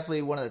that's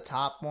definitely one of the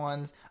top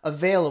ones,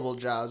 available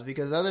jobs,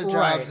 because other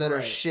jobs that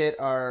are shit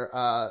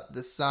are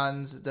the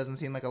Suns. It doesn't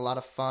seem like a lot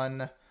of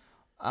fun.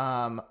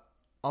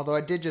 Although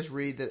I did just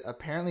read that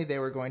apparently they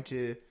were going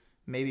to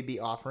maybe be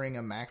offering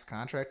a max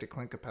contract to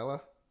Clint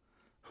Capella.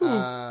 Who?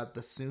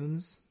 The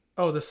Soons.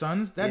 Oh, the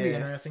Suns? That'd be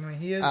interesting. I mean,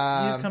 he is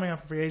coming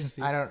up for free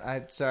agency.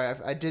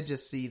 I did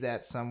just see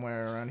that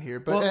somewhere around here.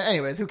 But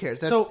anyways, who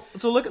cares? So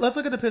let's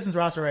look at the Pistons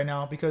roster right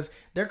now, because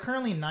they're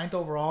currently 9th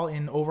overall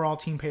in overall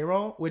team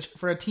payroll, which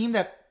for a team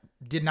that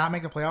did not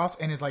make the playoffs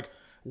and is like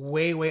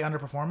way, way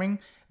underperforming,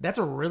 that's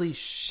a really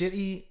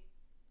shitty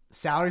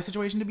salary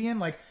situation to be in.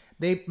 Like,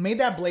 they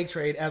made that Blake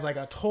trade as like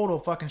a total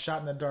fucking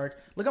shot in the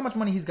dark. Look how much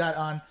money he's got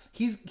on.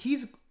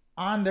 He's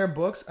on their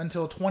books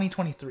until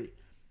 2023.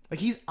 Like,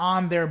 he's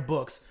on their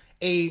books.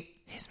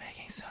 He's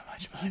making so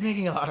much money. He's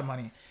making a lot of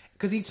money.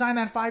 Because he signed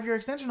that 5-year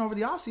extension over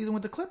the offseason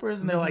with the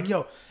Clippers, and they're like,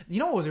 yo, you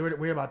know what was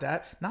weird about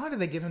that? Not only did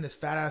they give him this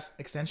fat-ass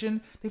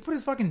extension, they put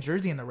his fucking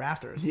jersey in the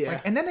rafters. Yeah.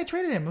 Like, and then they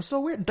traded him. It was so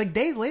weird. Like,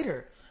 days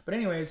later. But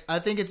anyways. I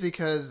think it's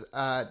because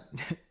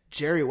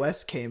Jerry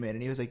West came in,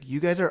 and he was like, you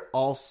guys are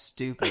all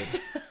stupid.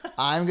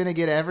 I'm going to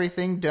get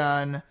everything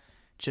done.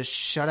 Just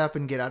shut up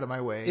and get out of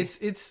my way.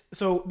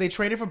 So they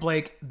traded for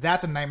Blake.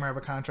 That's a nightmare of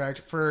a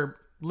contract. For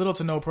little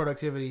to no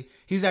productivity.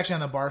 He was actually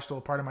on the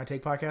Barstool Part of My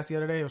Take podcast the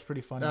other day. It was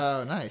pretty funny.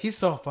 Oh, nice. He's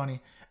so funny.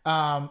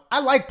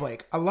 I like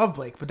Blake. I love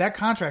Blake, but that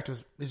contract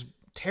is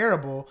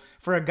terrible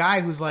for a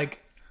guy who's like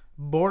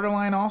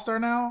borderline all-star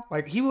now.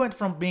 Like, he went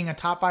from being a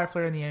top 5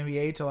 player in the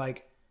NBA to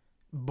like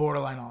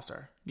borderline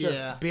all-star.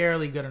 Just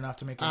barely good enough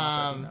to make an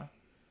all-star team now.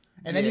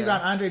 And then you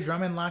got Andre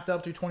Drummond locked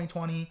up through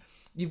 2020.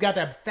 You've got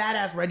that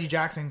fat-ass Reggie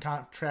Jackson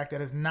contract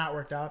that has not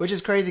worked out. Which is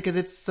crazy because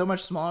it's so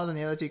much smaller than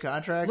the other 2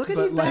 contracts. Look at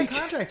these bad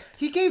contracts.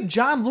 He gave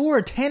John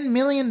Lure $10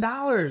 million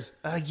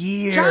a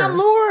year. John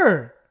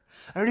Lure!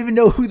 I don't even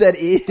know who that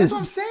is. That's what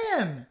I'm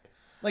saying.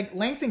 Like,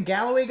 Langston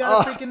Galloway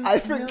got a freaking... I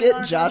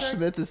forget Josh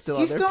Smith is still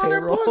on their payroll. He's still on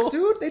their books,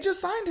 dude. They just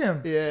signed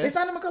him. Yeah. They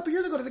signed him a couple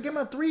years ago to give him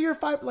a 3-year,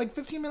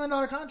 $15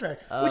 million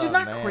contract. Which is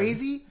not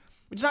crazy.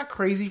 Which is not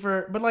crazy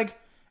for... But, like,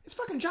 it's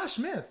fucking Josh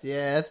Smith.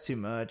 Yeah, that's too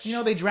much. You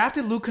know, they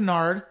drafted Luke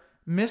Kennard,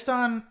 missed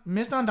on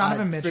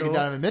Donovan Mitchell. Freaking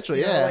Donovan Mitchell,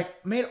 you yeah. know,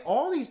 like, made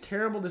all these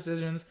terrible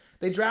decisions.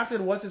 They drafted,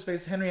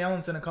 what's-his-face, Henry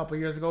Ellenson a couple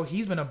years ago.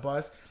 He's been a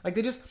bust. Like,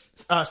 they just...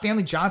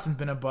 Stanley Johnson's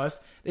been a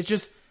bust. It's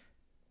just...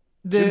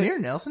 Jameer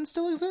Nelson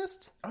still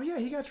exists? Oh, yeah,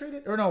 he got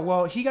traded. Or no,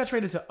 well, he got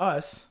traded to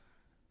us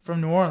from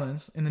New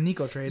Orleans in the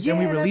Nico trade. Yeah,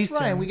 then we released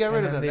that's right. him. We got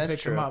rid of him. They That's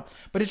picked true. him up.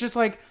 But it's just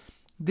like,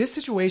 this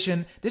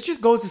situation, this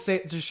just goes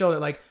to show that,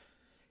 like,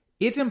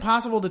 it's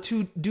impossible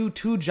to do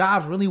 2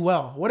 jobs really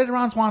well. What did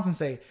Ron Swanson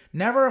say?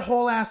 Never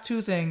whole-ass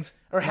 2 things,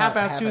 or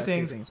half-ass 2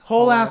 things,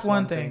 whole-ass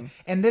 1 thing.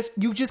 And this,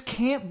 you just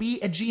can't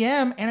be a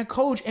GM and a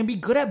coach and be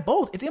good at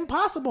both. It's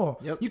impossible.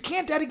 Yep. You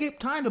can't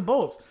dedicate time to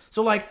both.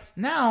 So, like,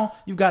 now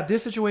you've got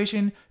this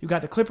situation, you've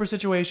got the Clipper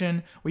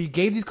situation, where you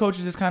gave these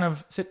coaches this kind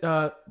of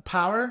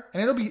power,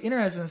 and it'll be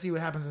interesting to see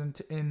what happens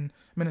in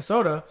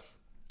Minnesota.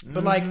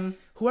 But, like,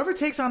 whoever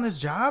takes on this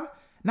job,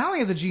 not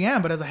only as a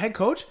GM, but as a head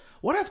coach,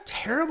 what a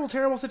terrible,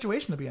 terrible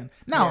situation to be in.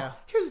 Now,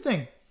 here's the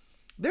thing.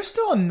 There's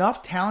still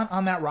enough talent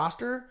on that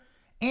roster,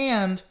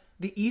 and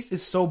the East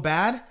is so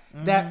bad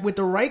that with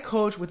the right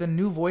coach, with a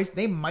new voice,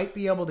 they might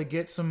be able to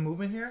get some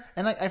movement here.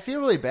 And, like, I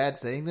feel really bad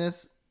saying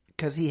this,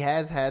 because he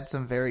has had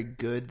some very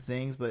good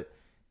things, but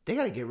they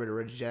got to get rid of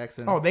Reggie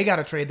Jackson. Oh, they got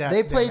to trade that.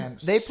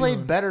 They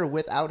played better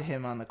without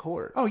him on the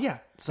court. Oh yeah,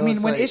 So I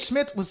mean, when like, Ish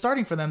Smith was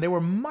starting for them, they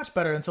were much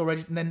better until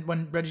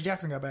when Reggie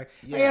Jackson got back.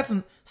 Yeah. He had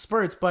some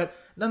spurts, but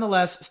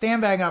nonetheless,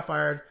 Stan Bag got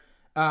fired.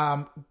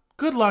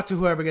 Good luck to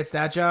whoever gets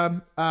that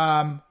job.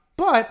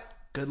 But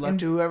good luck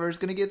to whoever's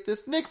going to get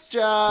this Knicks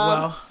job.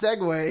 Well,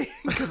 segue,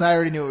 because I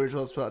already knew what we were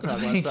supposed to talk about.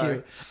 Thank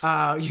Sorry.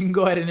 you can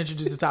go ahead and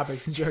introduce the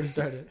topic since you already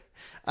started.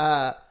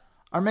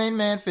 Our main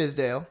man,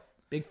 Fizdale.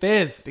 Big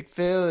Fizz. Big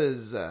Phil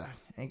is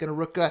ain't going to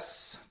rook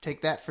us.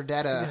 Take that for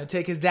data. He's going to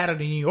take his data to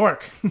New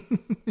York.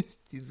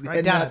 He's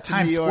right down at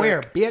Times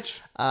Square, bitch.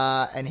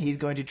 And he's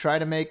going to try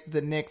to make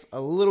the Knicks a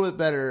little bit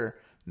better.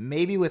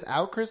 Maybe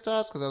without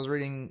Kristaps, because I was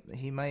reading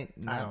he might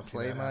not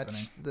play much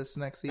this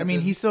next season. I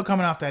mean, he's still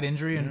coming off that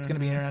injury, and it's going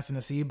to be interesting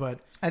to see. But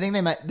I think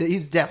they might.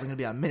 He's definitely going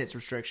to be on minutes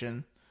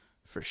restriction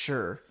for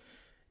sure.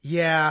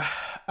 Yeah,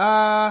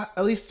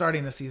 at least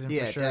starting the season.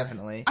 Yeah, for sure.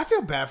 definitely. I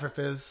feel bad for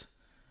Fizz.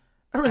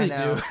 I really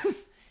do.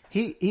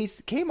 He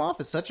came off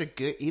as such a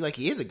good.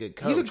 He is a good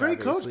coach. He's a great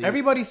obviously. coach.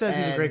 Everybody says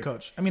he's a great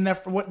coach. I mean,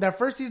 that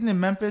first season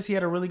in Memphis, he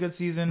had a really good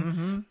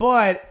season,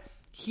 but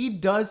he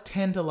does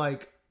tend to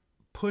like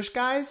push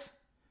guys.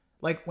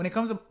 Like, when it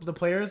comes to the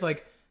players,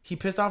 like, he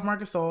pissed off Marc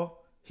Gasol.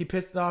 He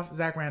pissed off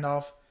Zach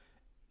Randolph.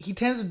 He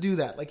tends to do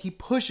that. Like, he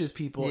pushes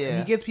people, and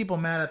he gets people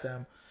mad at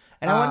them.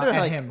 And I wonder,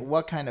 like,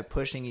 what kind of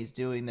pushing he's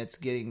doing that's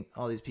getting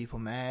all these people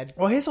mad.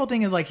 Well, his whole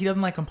thing is, like, he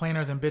doesn't like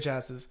complainers and bitch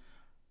asses.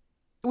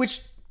 Which,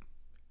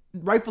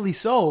 rightfully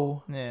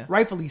so. Yeah.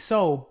 Rightfully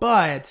so.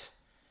 But,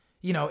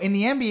 you know, in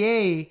the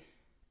NBA,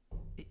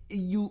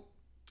 you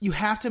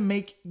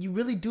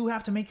really do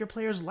have to make your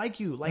players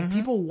like you. Like,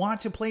 people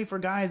want to play for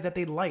guys that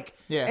they like.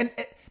 Yeah. And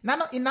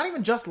not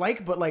even just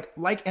like, but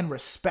like and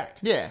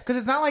respect. Yeah. Because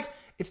it's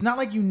not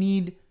like you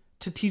need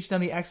to teach them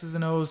the X's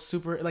and O's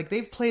super. Like,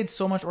 they've played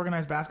so much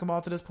organized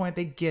basketball to this point,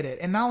 they get it.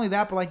 And not only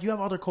that, but like, you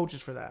have other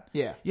coaches for that.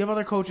 Yeah. You have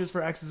other coaches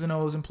for X's and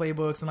O's and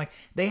playbooks, and like,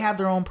 they have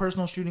their own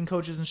personal shooting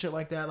coaches and shit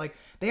like that. Like,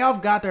 they all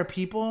got their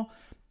people.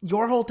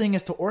 Your whole thing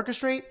is to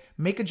orchestrate,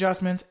 make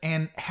adjustments,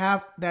 and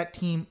have that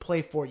team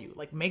play for you.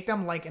 Like, make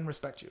them like and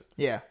respect you.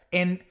 Yeah.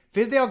 And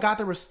Fizdale got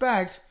the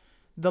respect.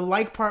 The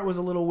like part was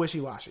a little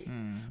wishy-washy.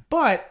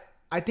 But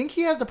I think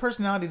he has the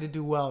personality to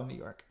do well in New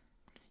York.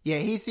 Yeah,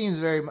 he seems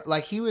very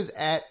like he was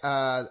at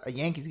a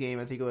Yankees game,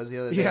 I think it was the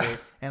other day,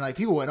 and like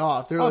people went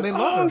off. They're like, they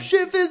love him. "Oh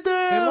shit,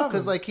 Fizdale!"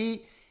 Because him. like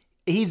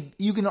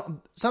you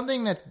can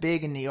something that's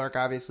big in New York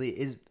obviously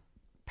is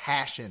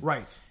passion.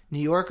 Right. New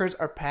Yorkers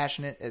are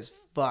passionate as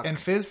fuck, and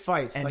Fizz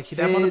fights. And like Fizz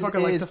that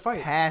motherfucker likes to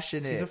fight.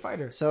 Passionate. He's a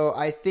fighter. So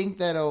I think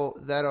that'll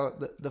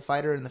the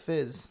Fighter and the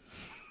Fiz.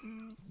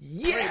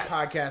 Yes! Great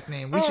podcast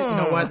name. We should. You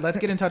know what? Let's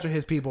get in touch with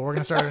his people. We're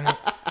gonna start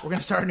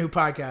a new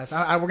podcast.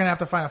 We're gonna have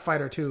to find a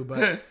fighter too,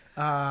 but.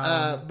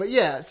 But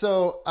yeah,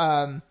 so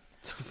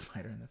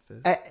Fighter and the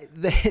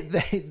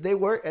Fiz. They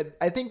work.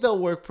 I think they'll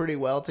work pretty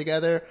well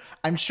together.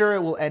 I'm sure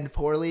it will end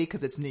poorly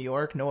because it's New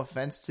York. No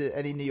offense to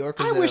any New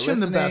Yorkers. I wish him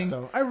the best,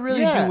 though. I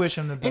really do wish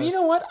him the best. And you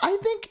know what? I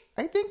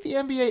think the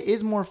NBA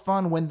is more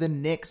fun when the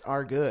Knicks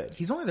are good.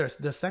 He's only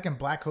the second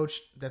black coach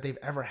that they've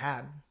ever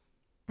had.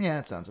 Yeah,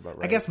 that sounds about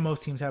right. I guess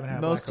most teams haven't had.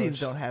 Most a black teams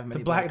coach. don't have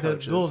many black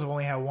coaches. The Bulls have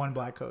only had one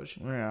black coach.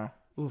 Yeah.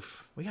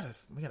 Oof. We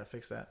gotta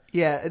fix that.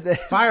 Yeah.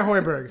 Fire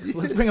Hoiberg.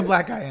 Let's bring a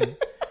black guy in.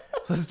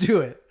 Let's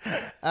do it.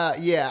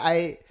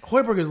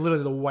 Hoiberg is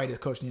literally the whitest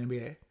coach in the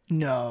NBA.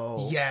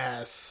 No.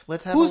 Yes.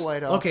 Let's have a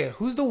white off. Okay,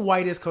 who's the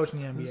whitest coach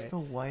in the NBA? Who's the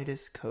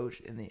whitest coach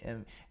in the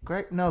NBA?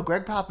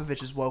 Greg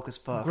Popovich is woke as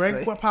fuck.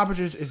 Greg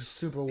Popovich is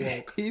super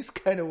woke. He's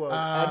kind of woke.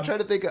 I'm trying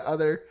to think of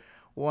other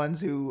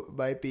ones who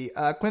might be.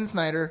 Quinn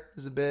Snyder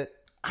is a bit.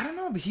 I don't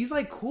know, but he's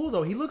like cool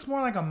though. He looks more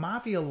like a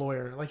mafia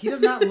lawyer. Like he does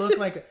not look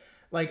like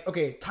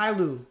okay, Ty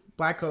Lue,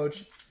 black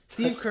coach.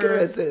 Steve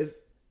Kerr says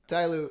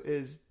Ty Lue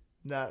is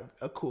not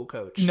a cool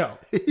coach. No,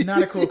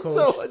 not a cool coach.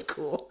 So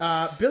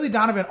uncool. Billy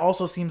Donovan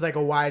also seems like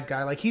a wise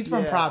guy. Like he's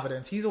from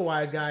Providence. He's a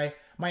wise guy.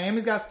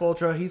 Miami's got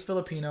Spoelstra. He's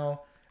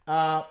Filipino.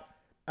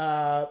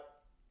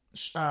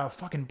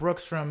 Fucking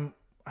Brooks from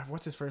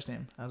what's his first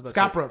name?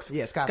 Scott Brooks.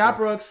 Yeah, Scott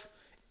Brooks.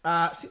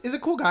 Is a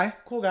cool guy.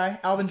 Cool guy.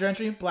 Alvin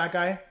Gentry, black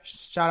guy.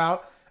 Shout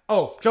out.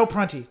 Oh, Joe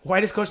Prunty,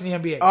 whitest coach in the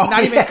NBA. Oh,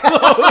 not even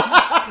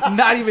close.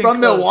 Not even from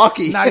close.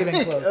 Milwaukee. Not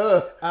even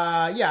close.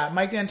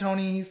 Mike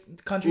D'Antoni, he's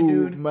country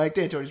dude. Mike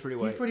D'Antoni's pretty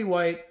white. He's pretty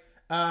white.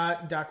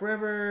 Doc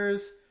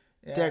Rivers.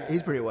 Yeah.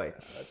 He's pretty white.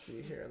 Let's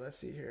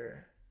see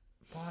here.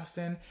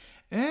 Boston.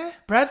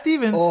 Brad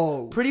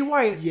Stevens. Pretty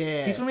white.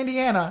 Yeah. He's from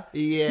Indiana.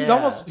 Yeah.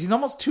 He's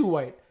almost too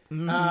white.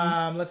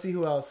 Mm-hmm. Let's see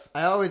who else.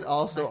 I always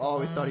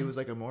thought he was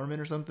like a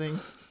Mormon or something.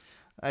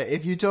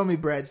 If you told me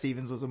Brad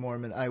Stevens was a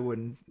Mormon, I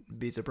wouldn't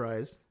be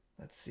surprised.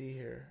 Let's see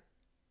here.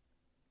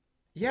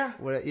 Yeah.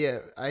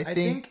 I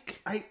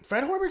think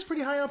Fred Hoiberg's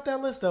pretty high up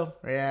that list though.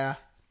 Yeah.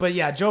 But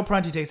yeah, Joe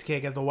Prunty takes the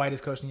cake as the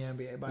whitest coach in the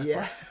NBA by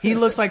far. He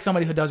looks like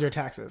somebody who does your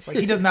taxes. Like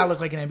he does not look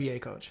like an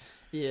NBA coach.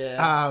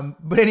 Yeah.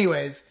 But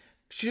anyways,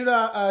 shout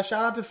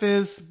out to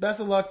Fiz. Best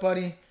of luck,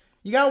 buddy.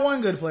 You got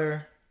one good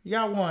player. You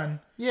got one.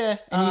 Yeah,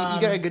 and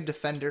you got a good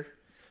defender.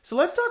 So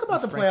let's talk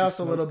about the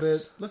playoffs a little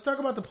bit. Let's talk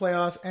about the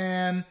playoffs.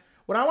 And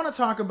what I want to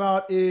talk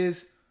about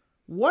is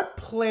what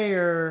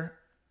player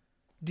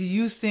do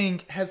you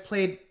think has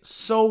played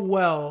so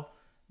well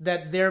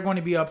that they're going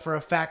to be up for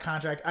a fat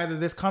contract either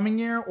this coming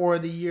year or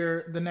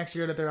the next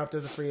year that they're up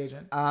as a free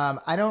agent?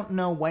 I don't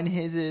know when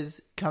his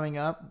is coming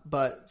up,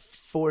 but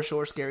for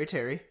sure, Scary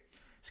Terry.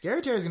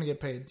 Scary Terry's going to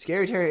get paid.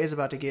 Scary Terry is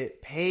about to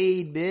get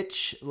paid,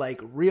 bitch, like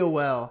real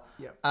well.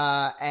 Yep.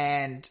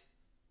 And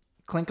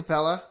Clint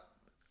Capella.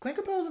 Clint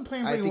Capella's been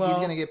playing pretty well. I think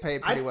he's going to get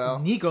paid pretty well.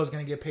 Nico's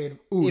going to get paid.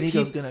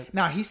 Nico's going to...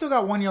 Now, he's still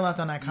got 1 year left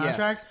on that contract,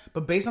 yes.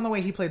 But based on the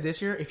way he played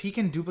this year, if he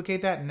can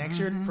duplicate that next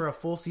year for a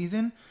full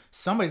season,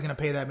 somebody's going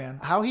to pay that man.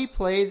 How he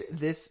played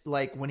this,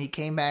 like, when he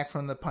came back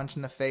from the punch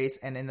in the face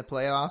and in the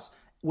playoffs,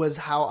 was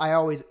how I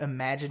always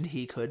imagined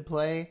he could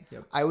play.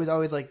 Yep. I was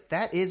always like,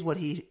 that is what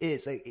he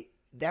is. Like,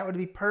 that would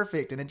be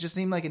perfect. And it just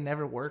seemed like it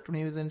never worked when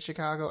he was in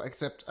Chicago,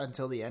 except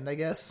until the end, I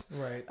guess.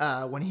 Right.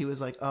 When he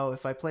was like, oh,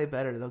 if I play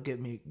better, they'll get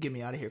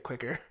me out of here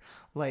quicker.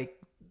 Like,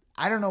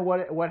 I don't know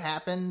what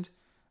happened.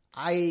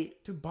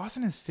 Dude,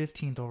 Boston is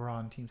 15th overall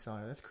in team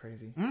salary. That's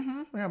crazy.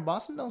 Mm-hmm. Yeah,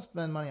 Boston don't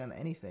spend money on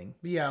anything.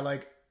 But yeah,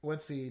 like,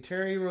 let's see.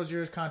 Terry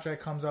Rozier's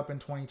contract comes up in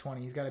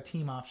 2020. He's got a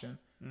team option.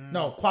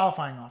 No,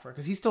 qualifying offer,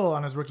 because he's still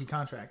on his rookie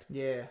contract.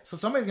 Yeah. So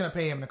somebody's going to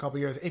pay him in a couple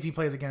years if he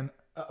plays again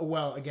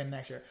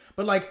next year.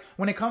 But, like,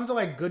 when it comes to,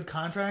 like, good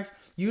contracts,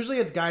 usually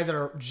it's guys that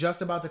are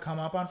just about to come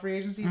up on free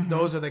agency. Mm-hmm.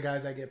 Those are the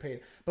guys that get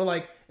paid. But,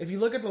 like, if you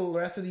look at the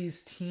rest of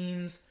these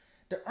teams,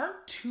 there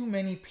aren't too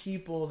many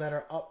people that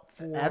are up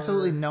for...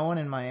 Absolutely no one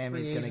in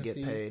Miami is going to get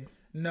paid.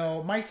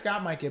 No, Mike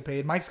Scott might get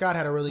paid. Mike Scott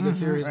had a really good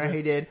series. Right,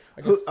 he did.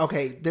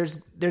 There's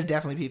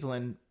definitely people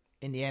in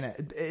Indiana.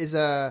 Is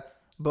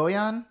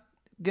Bojan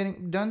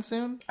getting done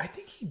soon? I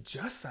think he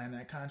just signed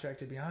that contract,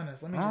 to be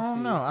honest. Let me just see. Oh,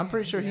 no. I'm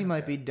pretty sure he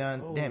might be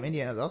done. Oh, damn,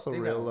 Indiana's also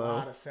real low. A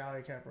lot of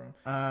salary cap room.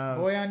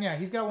 Bojan, yeah,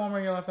 he's got 1 more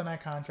year left on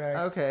that contract.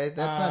 Okay,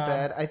 that's not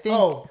bad. I think...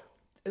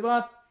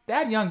 well...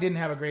 Thad Young didn't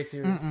have a great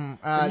series.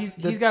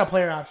 He's got a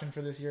player option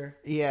for this year.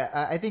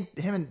 Yeah, I think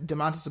him and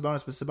Domantas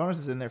Sabonis, but Sabonis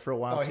is in there for a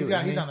while too.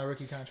 He's on the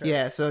rookie contract.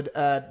 Yeah, so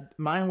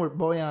mine were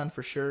Bojan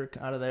for sure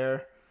out of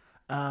there.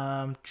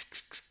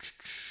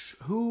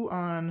 Who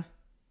on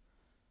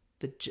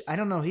the? I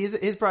don't know. His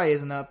probably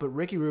isn't up, but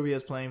Ricky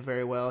Rubio's playing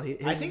very well.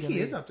 I think he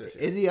is up this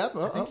year. Is he up?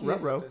 I think he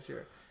is up this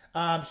year.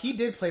 He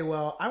did play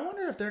well. I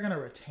wonder if they're going to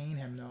retain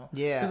him, though.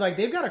 Yeah. Because, like,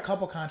 they've got a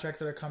couple contracts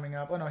that are coming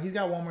up. Oh, no, he's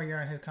got 1 more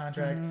year on his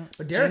contract.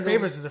 But Derek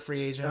Favors is a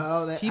free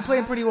agent. He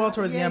played pretty well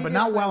towards the end, but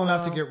not well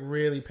enough to get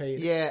really paid.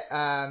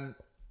 Yeah.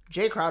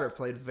 Jay Crowder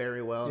played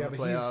very well in the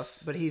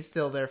playoffs, but he's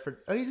still there for...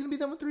 Oh, he's going to be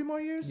done with 3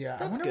 more years? Yeah,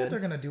 I wonder what they're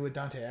going to do with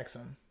Dante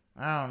Exum.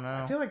 I don't know.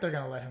 I feel like they're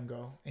going to let him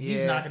go. And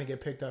he's not going to get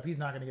picked up. He's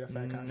not going to get a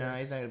fat contract. No,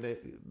 he's not going to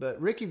be.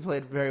 But Ricky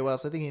played very well,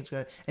 so I think he's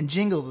going to... And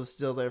Jingles is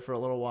still there for a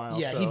little while.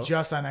 Yeah, he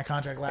just signed that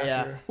contract last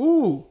year.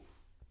 Ooh!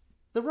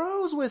 The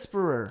Rose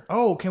Whisperer.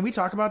 Oh, can we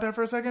talk about that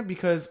for a second?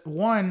 Because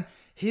one,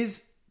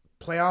 his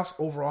playoffs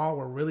overall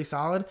were really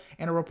solid,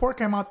 and a report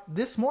came out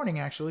this morning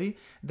actually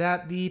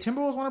that the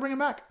Timberwolves want to bring him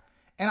back.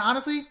 And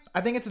honestly,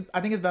 I think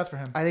it's best for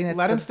him. I think that's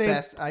let him the stay.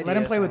 best idea. Let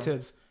him play with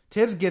Tibbs.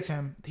 Tibbs gets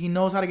him. He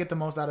knows how to get the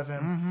most out of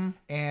him.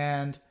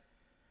 And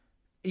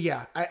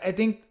yeah, I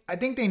think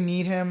they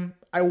need him.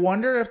 I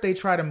wonder if they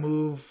try to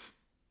move.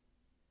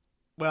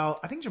 Well,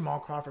 I think Jamal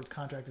Crawford's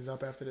contract is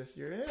up after this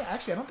year.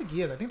 Actually, I don't think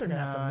he is. I think they're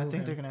gonna have to move him. I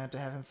think they're gonna have to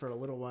have him for a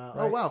little while.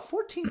 Right. Oh wow,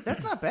 14th.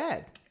 That's not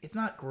bad. It's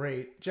not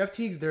great. Jeff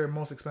Teague's their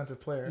most expensive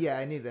player. Yeah,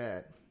 I knew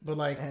that. But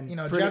And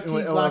Jeff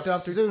Teague's locked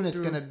up through. Soon it's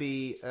gonna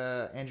be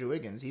Andrew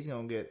Wiggins. He's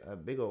gonna get a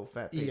big old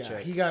fat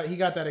paycheck. Yeah, he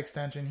got that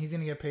extension. He's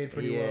gonna get paid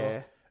pretty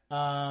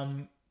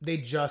well. They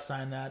just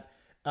signed that.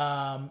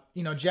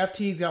 Jeff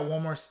Teague's got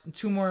one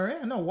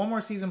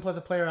more season plus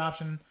a player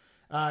option.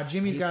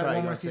 Jimmy's got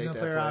one more season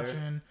player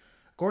option.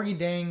 Gorgie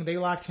Dang, they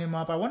locked him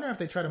up. I wonder if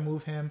they try to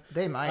move him.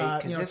 They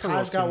might.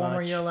 Taj got one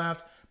more year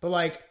left.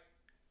 But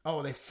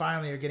they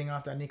finally are getting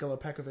off that Nikola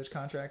Pekovic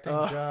contract.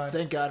 Thank God.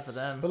 Thank God for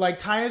them. But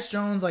Tyus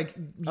Jones, have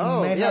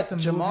to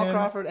move Jamal him.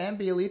 Crawford and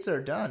Bielitsa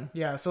are done.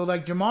 Yeah, so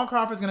Jamal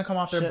Crawford's gonna come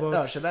off their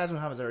books. Shabazz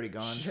Muhammad's already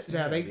gone.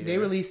 They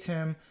released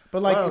him.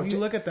 But if you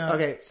look at them,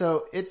 okay,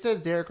 so it says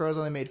Derrick Rose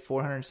only made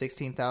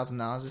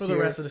 $416,000 this year for the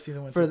rest of the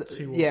season with the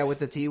T-Wolves. Yeah, with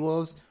the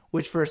T-Wolves.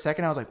 Which for a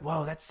second I was like,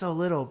 whoa, that's so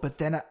little. But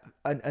then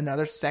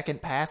another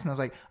second passed and I was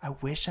like, I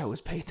wish I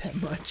was paid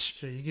that much.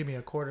 Sure, you give me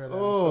a quarter of that.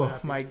 Oh,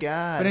 my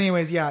God. But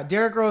anyways, yeah,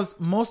 Derrick Rose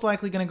most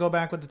likely going to go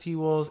back with the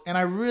T-Wolves. And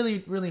I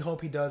really, really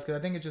hope he does because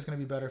I think it's just going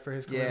to be better for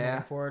his career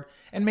moving forward.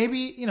 And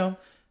maybe,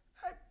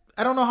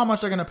 I don't know how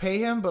much they're going to pay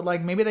him, but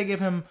maybe they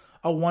give him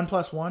a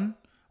 1+1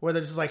 where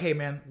they're just like, hey,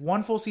 man,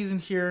 one full season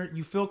here.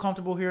 You feel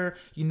comfortable here.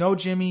 You know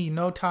Jimmy. You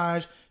know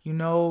Taj. You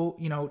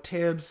know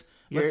Tibbs.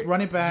 Let's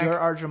run it back. You're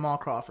our Jamal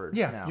Crawford.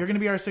 Yeah, now. You're going to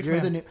be our sixth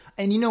man.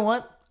 And you know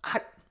what?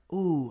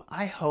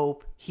 I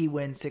hope he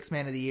wins Sixth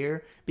Man of the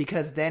Year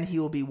because then he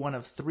will be one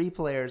of 3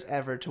 players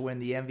ever to win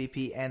the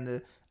MVP and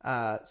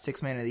the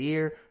Sixth Man of the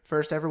Year.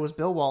 First ever was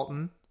Bill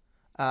Walton.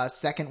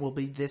 Second will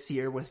be this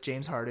year with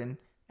James Harden.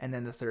 And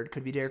then the third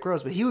could be Derrick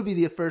Rose. But he would be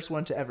the first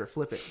one to ever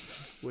flip it,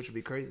 which would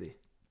be crazy.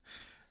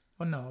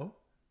 Well, no.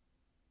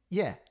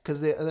 Yeah, because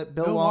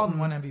Bill Walton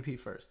won MVP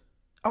first.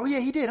 Oh,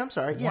 yeah, he did. I'm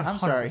sorry. Yeah, 100%. I'm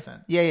sorry.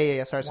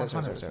 Yeah. Sorry.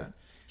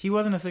 He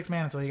wasn't a sixth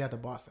man until he got to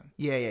Boston.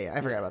 Yeah.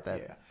 I forgot about that.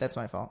 Yeah. That's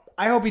my fault.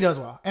 I hope he does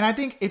well. And I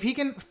think if he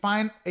can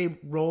find a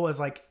role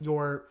as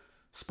your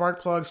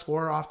spark plug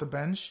scorer off the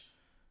bench,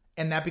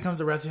 and that becomes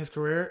the rest of his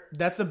career,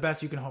 that's the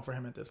best you can hope for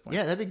him at this point.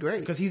 Yeah, that'd be great.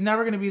 Because he's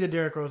never going to be the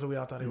Derrick Rose that we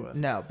all thought he was.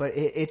 No, but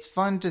it's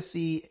fun to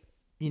see,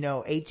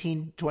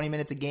 18, 20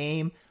 minutes a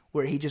game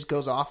where he just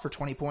goes off for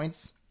 20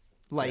 points.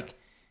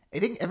 I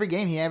think every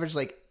game he averaged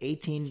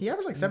 18. He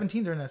averaged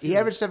 17 during that season. He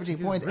averaged 17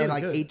 points in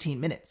 18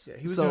 minutes. Yeah,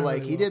 he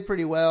was he did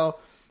pretty well.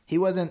 He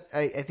wasn't.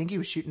 I think he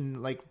was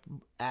shooting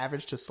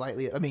average to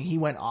slightly. I mean, he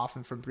went off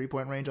and from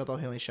 3-point range, although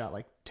he only shot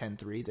 10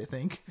 threes, I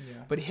think. Yeah.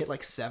 But he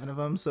hit 7 of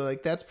them, so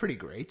that's pretty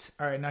great.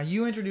 All right, now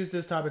you introduce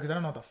this topic because I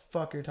don't know what the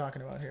fuck you're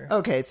talking about here.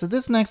 Okay, so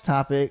this next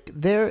topic,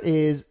 there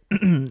is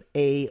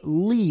a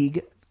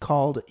league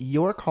called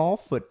Your Call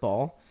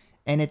Football.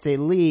 And it's a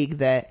league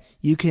that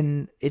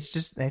it's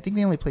just, I think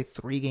they only play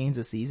 3 games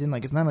a season.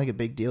 It's not a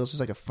big deal. It's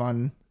just a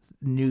fun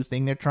new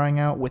thing they're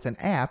trying out with an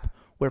app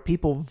where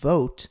people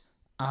vote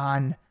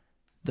on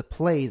the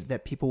plays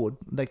that people would,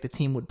 the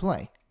team would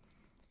play.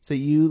 So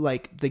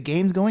the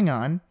game's going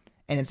on,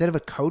 and instead of a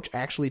coach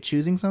actually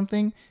choosing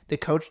something, the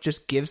coach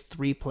just gives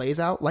 3 plays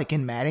out, like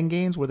in Madden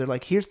games where they're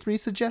like, here's 3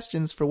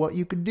 suggestions for what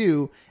you could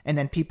do. And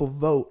then people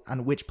vote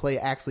on which play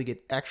actually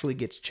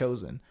gets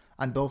chosen.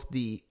 On both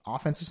the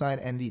offensive side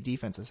and the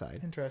defensive side.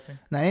 Interesting.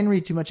 Now, I didn't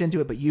read too much into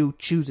it, but you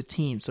choose a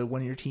team. So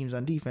when your team's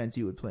on defense,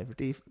 you would play for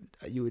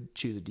you would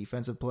choose a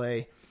defensive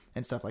play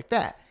and stuff like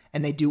that.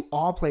 And they do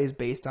all plays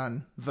based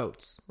on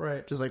votes,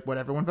 right? Just like what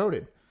everyone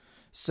voted.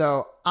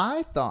 So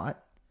I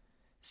thought,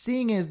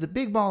 seeing as the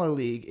Big Baller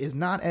League is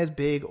not as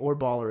big or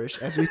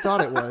ballerish as we thought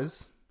it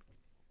was,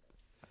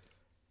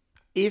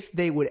 if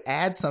they would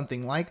add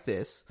something like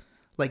this,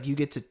 you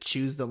get to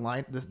choose the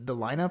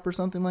lineup or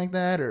something like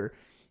that, or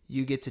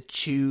you get to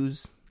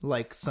choose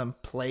some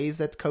plays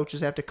that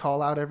coaches have to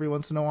call out every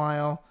once in a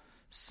while.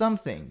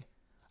 Something.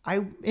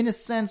 I, in a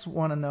sense,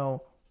 want to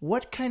know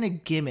what kind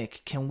of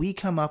gimmick can we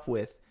come up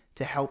with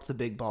to help the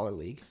Big Baller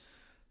League?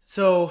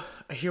 So,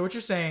 I hear what you're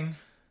saying.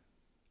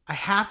 I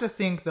have to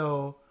think,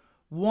 though,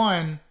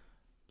 one,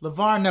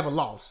 LeVar never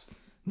lost.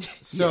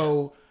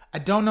 So, I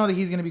don't know that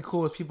he's going to be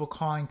cool with people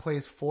calling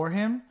plays for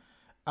him.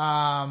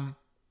 However,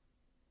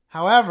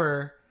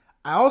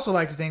 I also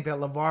like to think that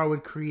LeVar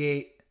would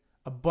create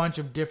a bunch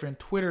of different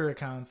Twitter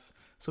accounts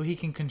so he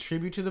can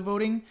contribute to the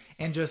voting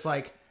and just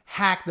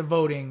hack the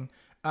voting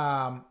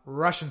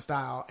Russian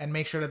style and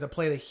make sure that the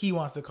play that he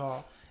wants to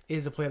call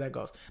is the play that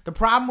goes. The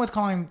problem with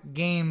calling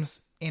games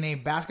in a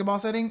basketball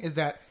setting is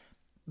that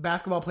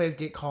basketball plays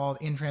get called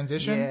in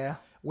transition. Yeah.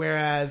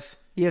 Whereas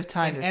you have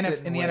time to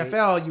sit in the wait.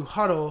 NFL, you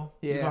huddle,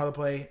 you call the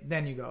play,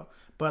 then you go.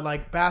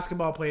 But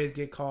basketball plays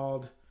get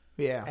called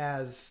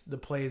as the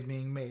play is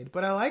being made.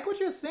 But I like what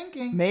you're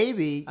thinking.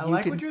 Maybe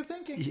what you're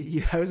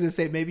thinking. I was gonna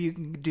say maybe you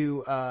can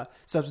do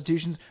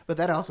substitutions, but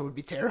that also would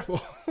be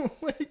terrible.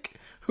 Like,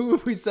 who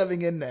are we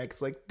subbing in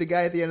next? Like the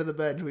guy at the end of the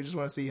bench. We just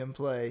want to see him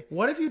play.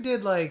 What if you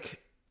did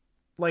like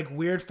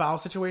weird foul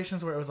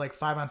situations where it was like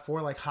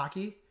 5-on-4, like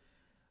hockey?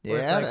 Yeah,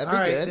 it's like, that'd all be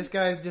right, good. this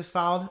guy just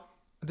fouled.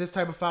 This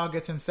type of foul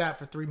gets him sat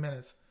for 3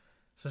 minutes.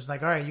 So it's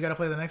like, all right, you got to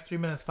play the next 3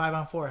 minutes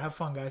 5-on-4. Have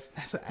fun, guys.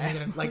 That's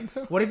awesome. Like,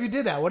 what if you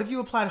did that? What if you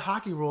applied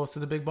hockey rules to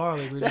the big bar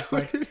league? We're just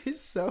like,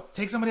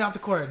 take somebody off the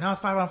court. Now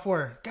it's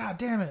 5-on-4. God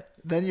damn it.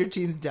 Then your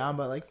team's down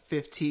by like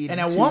 15.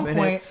 And at one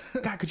point,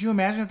 God, could you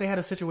imagine if they had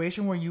a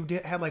situation where you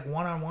had like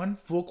 1-on-1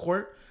 full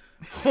court?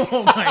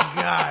 Oh my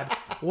God.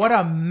 What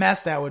a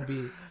mess that would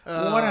be.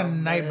 What a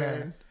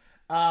nightmare.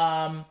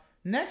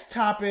 Next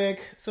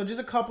topic. So just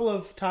a couple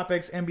of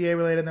topics NBA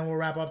related, then we'll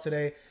wrap up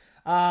today.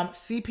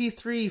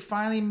 CP3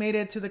 finally made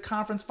it to the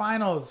conference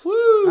finals.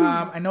 Woo!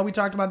 I know we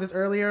talked about this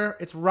earlier.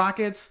 It's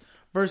Rockets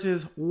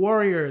versus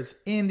Warriors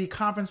in the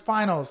conference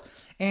finals.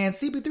 And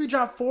CP3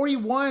 dropped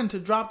 41 to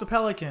drop the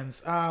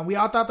Pelicans. We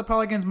all thought the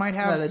Pelicans might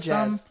have the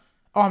Jazz.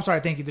 Oh, I'm sorry.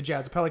 Thank you. The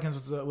Jazz. The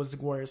Pelicans was the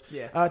Warriors.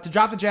 Yeah. To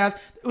drop the Jazz.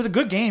 It was a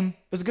good game.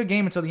 It was a good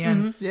game until the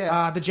end. Mm-hmm.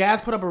 Yeah. The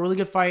Jazz put up a really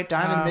good fight.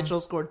 Donovan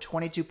Mitchell scored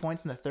 22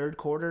 points in the third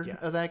quarter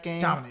of that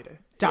game. Dominated.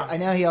 Yeah, I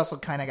know he also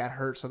kind of got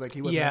hurt, so like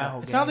he wasn't in the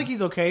whole game. It sounds like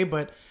he's okay,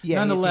 but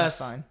nonetheless,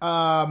 he seems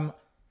fine.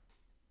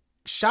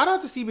 Shout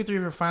out to CP3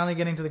 for finally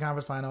getting to the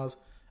conference finals.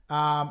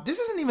 This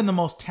isn't even the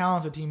most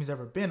talented team he's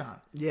ever been on.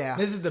 Yeah.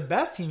 This is the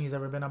best team he's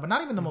ever been on, but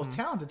not even the most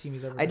talented team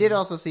he's ever been on. I did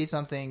also see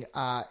something.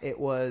 I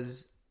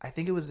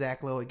think it was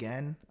Zach Lowe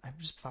again. I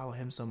just follow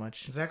him so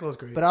much. Zach Lowe's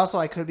great. But also,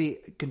 I could be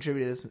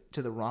contributing this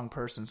to the wrong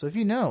person. So if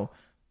you know,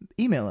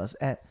 email us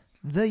at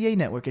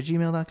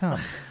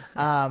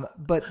theyaynetwork@gmail.com.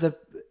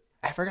 But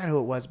I forgot who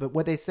it was, but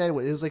what they said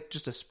was it was like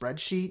just a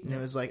spreadsheet, and it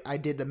was like I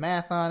did the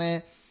math on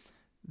it.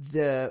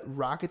 The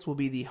Rockets will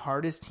be the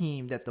hardest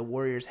team that the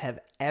Warriors have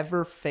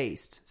ever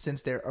faced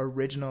since their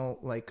original,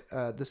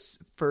 this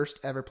first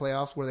ever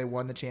playoffs where they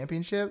won the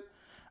championship.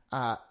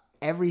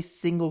 Every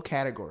single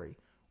category.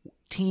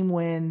 Team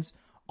wins,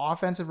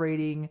 offensive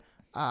rating,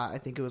 I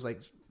think it was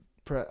like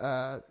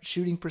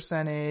shooting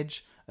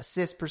percentage,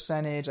 assist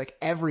percentage, like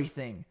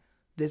everything.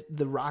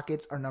 The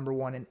Rockets are number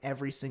one in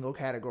every single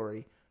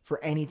category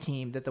for any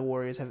team that the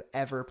Warriors have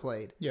ever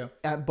played. Yeah.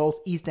 At both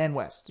East and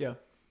West. Yeah.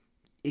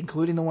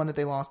 Including the one that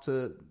they lost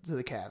to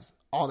the Cavs.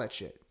 All that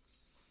shit.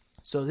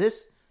 So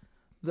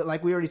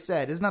like we already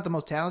said, this is not the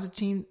most talented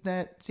team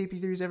that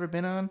CP3's ever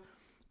been on.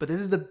 But this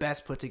is the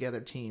best put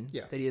together team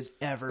that he has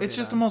ever been. It's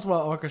just on. the most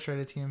well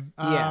orchestrated team.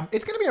 Yeah.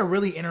 It's going to be a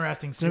really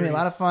interesting series. It's going to be a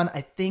lot of fun.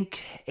 I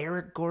think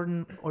Eric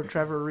Gordon or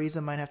Trevor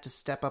Ariza might have to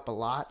step up a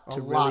lot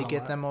to really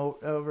get them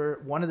over.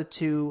 One of the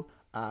two,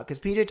 because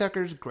PJ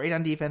Tucker's great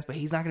on defense, but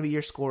he's not going to be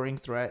your scoring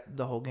threat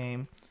the whole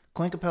game.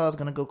 Clint Capella's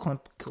going to go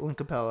Clint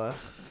Capella.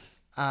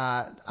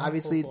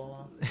 Obviously,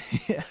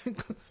 yeah.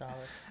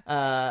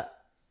 Solid.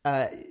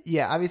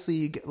 Obviously,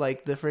 you get,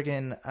 like the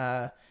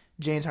freaking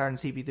James Harden,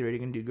 CP3 are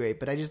going to do great,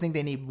 but I just think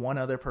they need one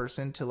other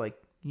person to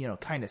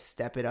kind of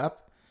step it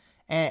up.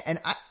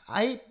 And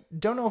I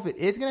don't know if it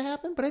is going to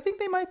happen, but I think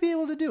they might be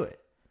able to do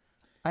it.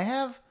 I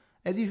have,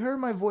 as you heard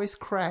my voice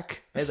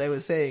crack as I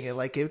was saying it,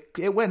 like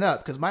it went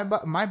up because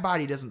my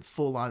body doesn't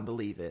full on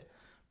believe it,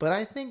 but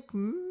I think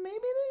maybe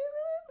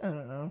they, I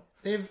don't know.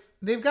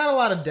 They've got a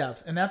lot of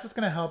depth, and that's what's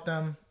going to help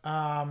them.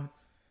 I'm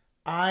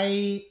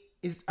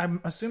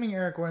assuming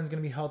Eric Gordon's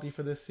going to be healthy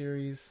for this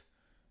series.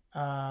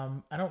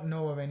 I don't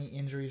know of any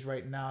injuries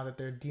right now that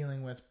they're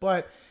dealing with,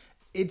 but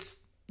this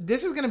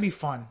is going to be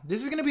fun.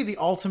 This is going to be the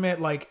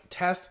ultimate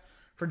test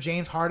for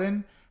James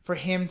Harden for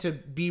him to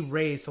be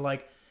raised to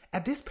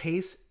at this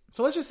pace.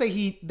 So let's just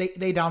say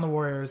they down the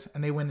Warriors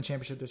and they win the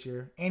championship this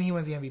year, and he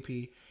wins the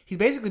MVP. He's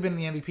basically been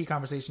in the MVP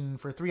conversation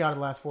for 3 out of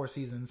the last 4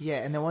 seasons.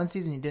 Yeah, and the one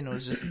season he didn't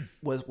was the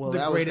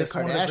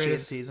Kardashian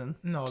season.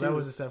 No, that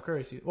was the Steph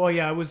Curry season. Well,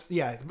 it was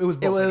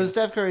both. It was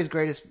Steph Curry's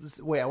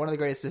greatest. One of the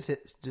greatest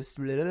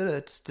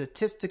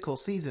statistical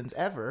seasons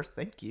ever.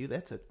 Thank you.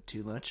 That's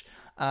too much.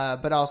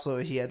 But also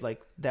he had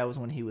that was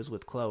when he was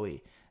with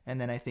Chloe,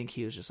 and then I think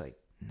he was just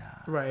nah.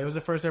 Right. It was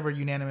the first ever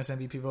unanimous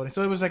MVP voting,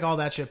 so it was all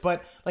that shit.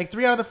 But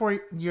 3 out of the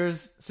 4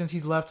 years since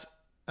he's left.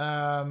 3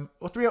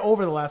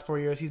 over the last 4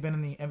 years, he's been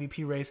in the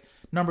MVP race,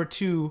 number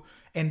 2,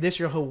 and this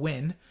year he'll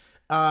win.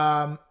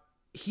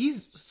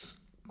 He's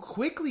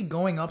quickly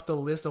going up the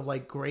list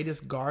of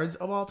greatest guards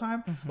of all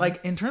time.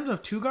 Mm-hmm. In terms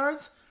of 2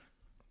 guards,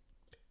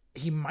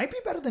 he might be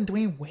better than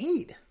Dwayne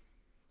Wade.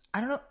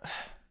 I don't know.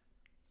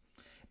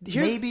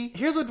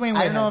 Here's what Dwayne Wade.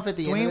 I don't know if at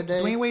the end of the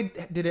day, Dwayne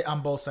Wade did it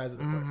on both sides of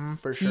the court.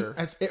 For sure.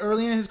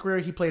 Early in his career,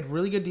 he played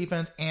really good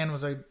defense and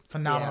was a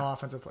phenomenal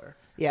offensive player.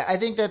 Yeah, I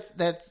think that's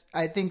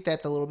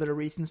a little bit of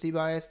recency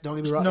bias. Don't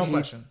get me wrong. No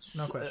question.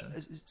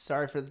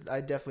 Sorry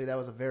that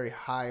was a very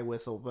high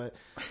whistle, but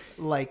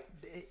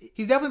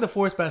he's definitely the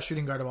 4th best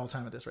shooting guard of all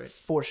time at this rate.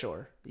 For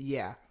sure.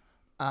 Yeah.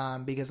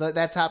 Because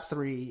that top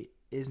 3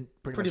 is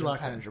pretty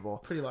much impenetrable.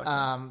 Pretty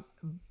locked in.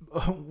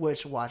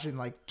 Which watching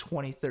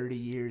 20, 30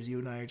 years, you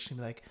and I are just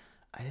gonna be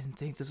I didn't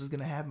think this was going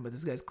to happen, but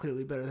this guy's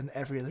clearly better than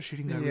every other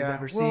shooting guard we've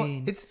ever well,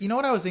 seen. It's, you know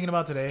what I was thinking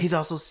about today? He's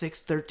also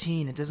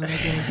 6'13". It doesn't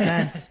make any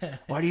sense.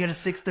 Why do you get a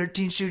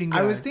 6'13" shooting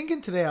guard? I was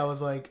thinking today, I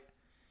was like,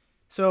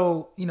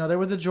 so, there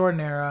was the Jordan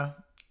era,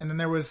 and then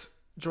there was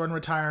Jordan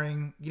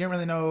retiring. You didn't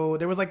really know.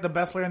 There was like the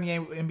best player in the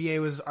NBA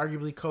was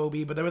arguably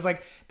Kobe, but there was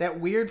like that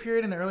weird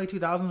period in the early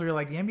 2000s where you're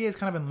like, the NBA is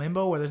kind of in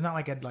limbo where there's not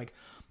like a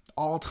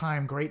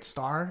all-time great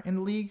star in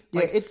the league.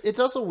 Yeah, it's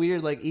also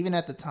weird. Like, even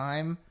at the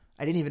time,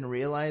 I didn't even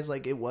realize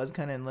like it was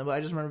kind of in limbo.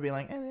 I just remember being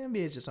like, the NBA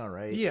is just all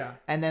right. Yeah.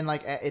 And then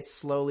like it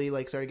slowly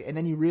like started, and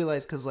then you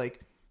realize because like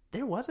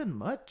there wasn't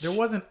much. There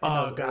wasn't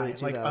a guy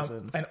like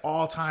an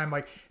all-time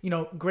like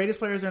greatest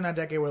players in that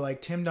decade were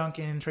like Tim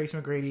Duncan, Tracy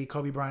McGrady,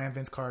 Kobe Bryant,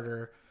 Vince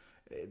Carter.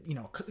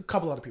 A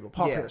couple other people,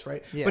 Paul Pierce,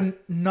 right? Yeah.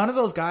 But none of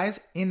those guys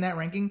in that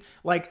ranking,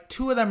 like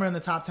 2 of them are in the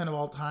top 10 of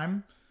all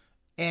time,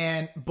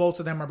 and both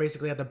of them are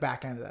basically at the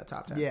back end of that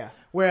top 10. Yeah.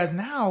 Whereas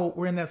now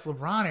we're in this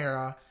LeBron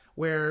era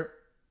where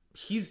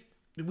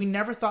we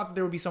never thought that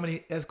there would be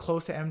somebody as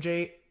close to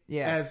MJ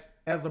as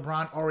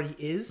LeBron already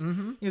is.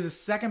 Mm-hmm. He's the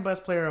second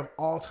best player of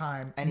all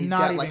time, and he's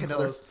got like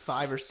another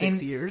 5 or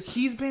 6 years.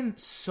 He's been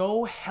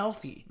so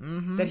healthy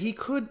that he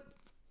could.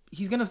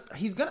 He's gonna.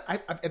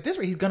 At this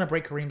rate, he's gonna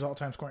break Kareem's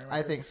all-time scoring record.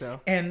 I think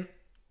so. And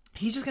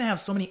he's just gonna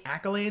have so many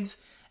accolades.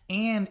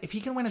 And if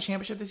he can win a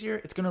championship this year,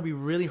 it's gonna be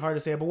really hard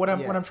to say. But what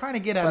I'm trying to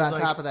get at, but on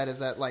top of that, is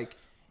that like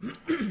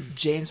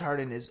James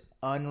Harden is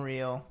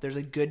unreal. There's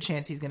a good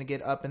chance he's gonna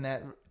get up in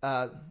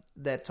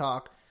that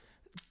talk.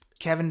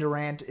 Kevin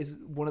Durant is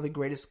one of the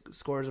greatest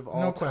scorers of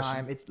all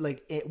time. It's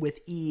like with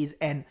ease.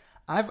 And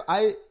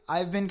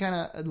I've been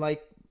kind of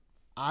like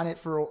on it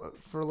for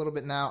a little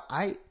bit now.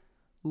 I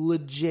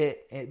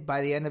legit, by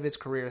the end of his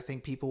career, I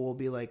think people will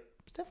be like,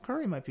 Steph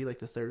Curry might be like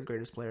the 3rd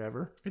greatest player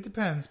ever. It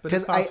depends, but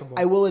it's possible.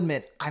 I will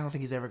admit, I don't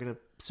think he's ever going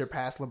to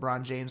surpass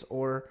LeBron James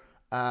or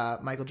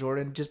Michael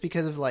Jordan, just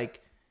because of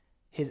like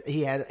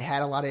he had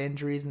a lot of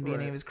injuries in the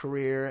beginning of his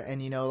career, and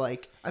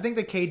I think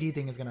the KD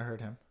thing is going to hurt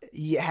him.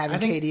 Yeah, having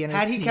KD in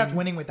his team. Kept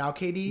winning without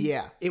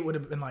KD, it would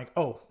have been like,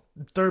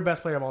 3rd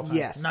best player of all time.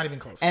 Yes, not even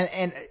close.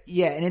 And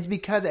it's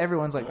because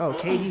everyone's like,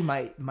 KD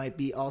might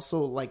be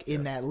also like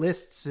in that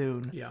list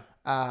soon. Yeah.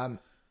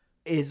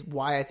 Is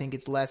why I think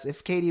it's less.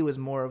 If KD was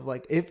more of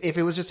like, if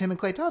it was just him and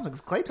Klay Thompson,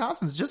 because Klay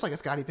Thompson's just like a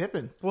Scottie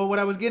Pippen. Well, what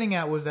I was getting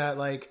at was that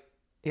like,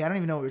 I don't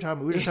even know what we were talking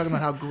about. We were just talking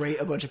about how great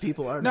a bunch of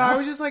people are. No, I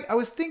was just like, I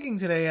was thinking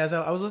today as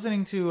I was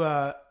listening to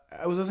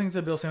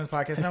the Bill Simmons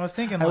podcast, and I was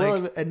thinking, I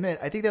will admit,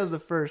 I think that was the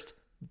first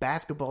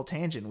basketball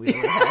tangent we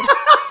ever had.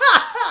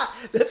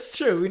 That's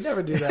true. We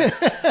never do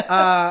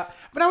that.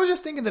 But I was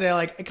just thinking today,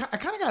 like, I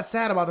kind of got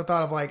sad about the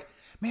thought of like,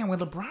 man, when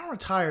LeBron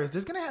retires,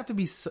 there's gonna have to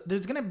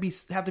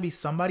be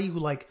somebody who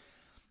like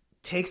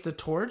takes the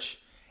torch.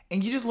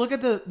 And you just look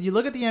at the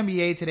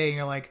NBA today, and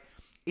you're like,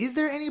 is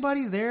there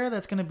anybody there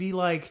that's gonna be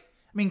like?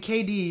 I mean,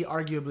 KD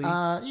arguably,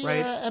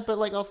 right? But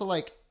like also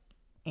like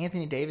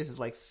Anthony Davis is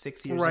like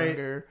 6 years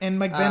younger, and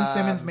like Ben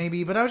Simmons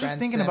maybe. But I was just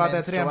thinking about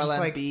that today. Joel I'm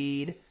just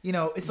Embiid,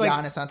 like, it's like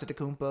Giannis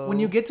Antetokounmpo. When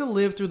you get to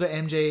live through the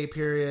MJ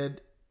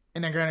period.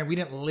 And then, granted, we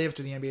didn't live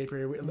through the NBA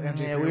period. We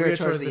were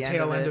towards the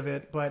tail end of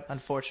it, but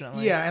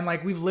unfortunately, and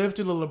like we've lived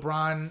through the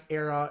LeBron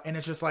era, and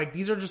it's just like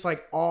these are just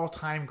like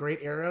all-time great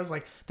eras.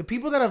 Like the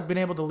people that have been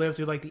able to live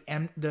through like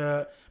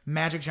the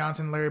Magic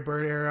Johnson, Larry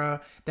Bird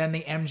era, then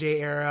the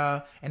MJ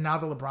era, and now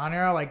the LeBron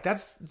era. Like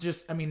that's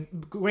just, I mean,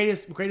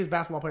 greatest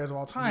basketball players of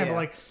all time. Yeah. But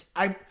like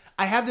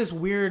I have this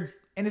weird,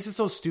 and this is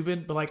so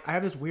stupid, but like I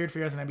have this weird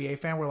fear as an NBA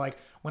fan where like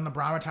when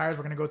LeBron retires,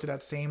 we're gonna go through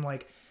that same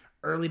like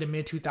early to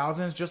mid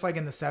 2000s, just like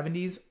in the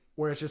 70s.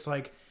 Where it's just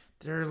like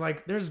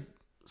there's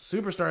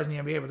superstars in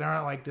the NBA, but there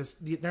aren't like this.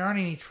 There aren't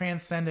any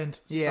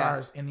transcendent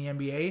stars in the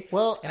NBA.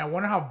 Well, and I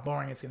wonder how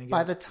boring it's going to get.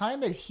 By the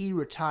time that he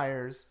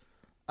retires,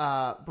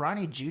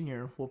 Bronny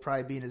Jr. will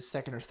probably be in his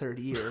 2nd or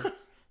 3rd year,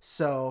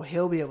 so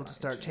he'll be able to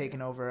start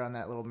taking over on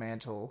that little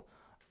mantle.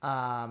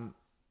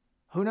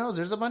 Who knows?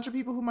 There's a bunch of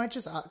people who might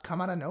just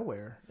come out of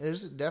nowhere.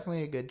 There's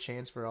definitely a good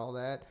chance for all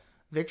that.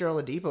 Victor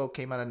Oladipo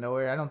came out of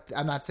nowhere.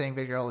 I'm not saying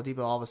Victor Oladipo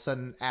all of a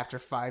sudden after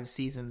 5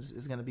 seasons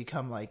is going to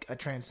become like a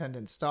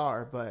transcendent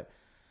star, but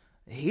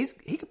he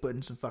could put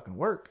in some fucking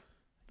work.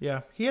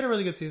 Yeah, he had a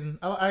really good season.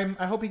 I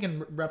hope he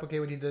can replicate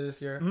what he did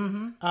this year.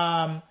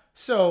 Mm-hmm.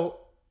 So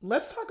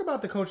let's talk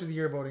about the Coach of the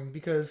Year voting,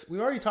 because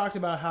we already talked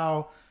about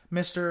how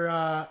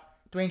Mr.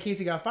 Dwayne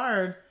Casey got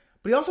fired,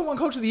 but he also won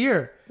Coach of the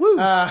Year. Woo!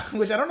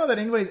 Which I don't know that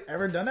anybody's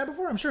ever done that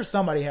before. I'm sure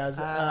somebody has.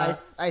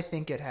 I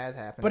think it has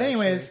happened. But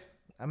anyways. Actually.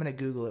 I'm going to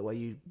Google it while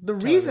you the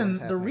reason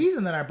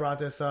that I brought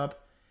this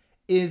up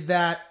is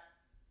that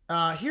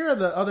here are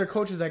the other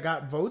coaches that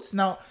got votes.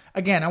 Now,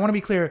 again, I want to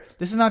be clear.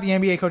 This is not the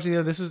NBA Coach of the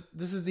Year. This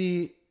is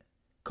the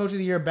Coach of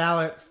the Year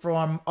ballot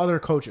from other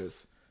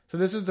coaches. So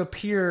this is the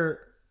peer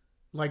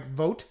like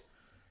vote.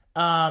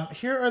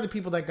 Here are the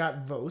people that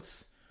got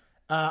votes.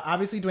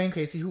 Obviously, Dwayne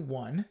Casey, who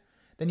won.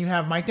 Then you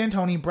have Mike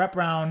D'Antoni, Brett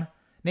Brown,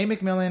 Nate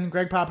McMillan,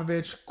 Greg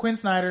Popovich, Quinn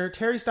Snyder,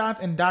 Terry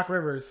Stotts, and Doc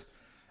Rivers.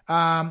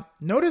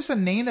 Notice a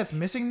name that's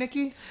missing,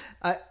 Nikki?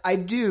 I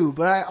do,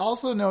 but I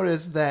also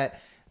noticed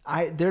that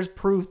There's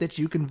proof that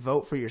you can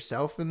vote for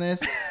yourself in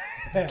this.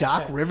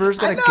 Doc Rivers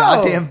got a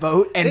goddamn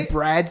vote, and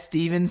Brad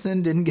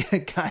Stevenson didn't get a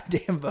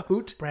goddamn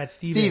vote. Brad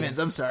Stevens.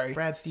 I'm sorry.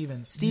 Brad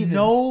Stevens.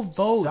 No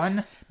votes.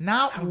 Son.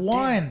 Not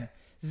one.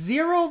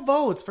 0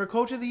 votes for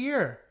Coach of the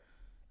Year.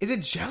 Is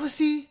it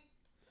jealousy?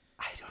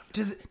 I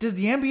don't know. Does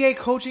the NBA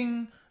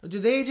coaching... Do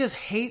they just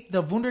hate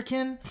the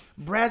Wunderkind,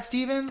 Brad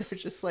Stevens? They're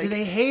just like... Do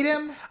they hate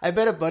him? I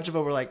bet a bunch of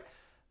them were like,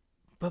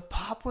 but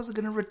Pop wasn't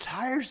going to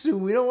retire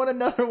soon. We don't want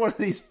another one of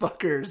these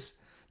fuckers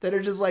that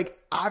are just like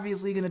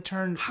obviously going to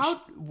turn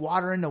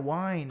water into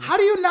wine. How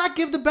do you not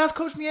give the best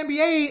coach in the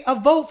NBA a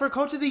vote for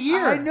Coach of the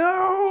Year? I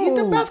know.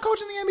 He's the best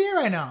coach in the NBA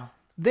right now.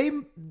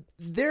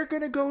 They're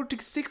going to go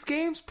to 6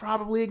 games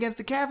probably against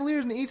the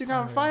Cavaliers in the Eastern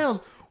Conference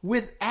Finals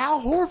with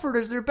Al Horford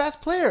as their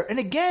best player. And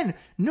again,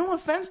 no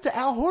offense to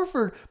Al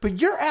Horford,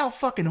 but you're Al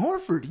fucking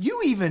Horford.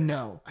 You even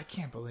know. I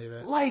can't believe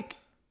it. Like,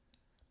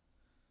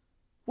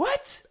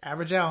 what?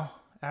 Average Al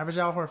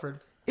Horford.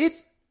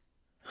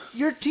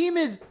 Your team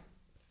is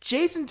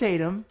Jason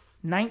Tatum,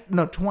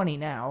 20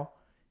 now.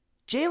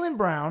 Jaylen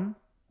Brown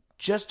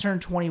just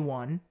turned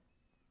 21.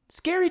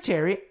 Scary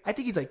Terry, I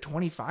think he's like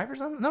 25 or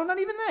something. No, not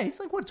even that. He's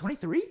like, what,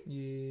 23?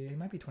 Yeah, he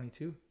might be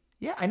 22.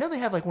 Yeah, I know they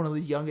have like one of the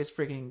youngest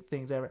freaking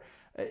things ever.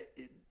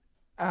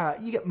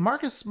 You got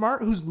Marcus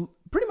Smart, who's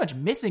pretty much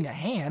missing a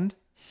hand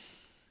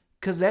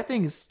because that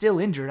thing is still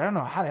injured. I don't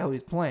know how the hell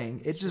he's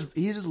playing. He's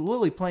just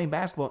literally playing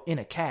basketball in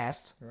a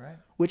cast, right?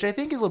 Which I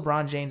think is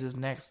LeBron James's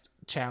next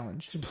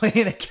challenge. To play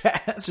in a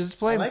cast, just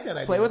play. I like that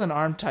idea. Play with an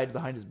arm tied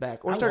behind his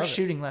back, or start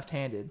shooting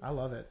left-handed. I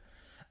love it.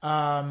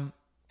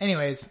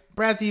 Anyways,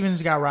 Brad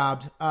Stevens got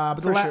robbed.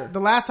 But sure.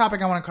 The last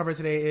topic I want to cover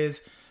today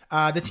is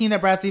the team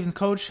that Brad Stevens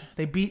coached.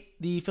 They beat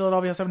the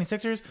Philadelphia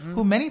 76ers,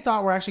 who many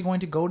thought were actually going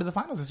to go to the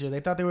finals this year. They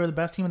thought they were the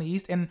best team in the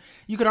East, and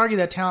you could argue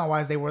that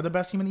talent-wise they were the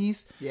best team in the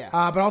East. Yeah.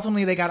 But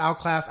ultimately they got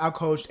outclassed,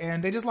 outcoached,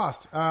 and they just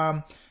lost.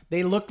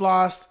 They looked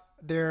lost.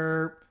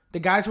 The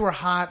guys who were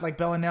hot, like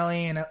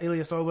Bellinelli and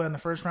Ilyasova in the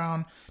first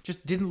round,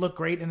 just didn't look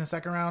great in the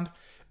second round.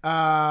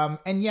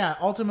 And yeah,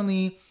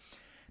 ultimately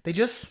they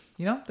just,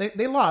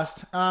 they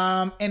lost.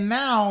 And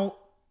now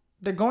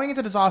they're going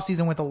into this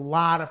offseason with a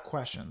lot of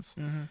questions.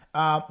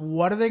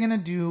 What are they going to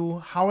do?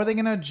 How are they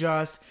going to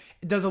adjust?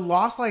 Does a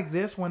loss like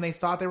this, when they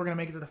thought they were going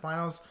to make it to the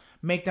finals,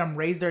 make them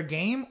raise their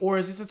game? Or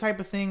is this the type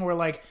of thing where,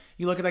 like,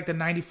 you look at like the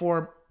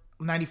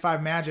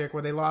 94-95 Magic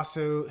where they lost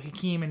to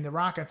Hakeem and the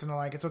Rockets and they're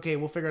like, it's okay,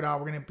 we'll figure it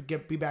out. We're going to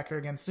be back here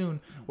again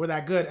soon. We're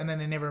that good. And then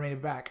they never made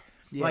it back.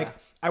 Yeah. Like,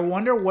 I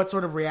wonder what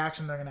sort of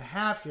reaction they're going to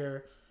have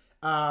here.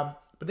 But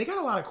they got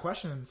a lot of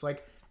questions.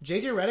 Like,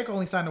 JJ Redick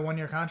only signed a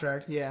 1-year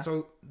contract. Yeah.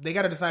 So they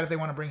got to decide if they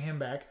want to bring him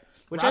back.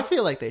 Which I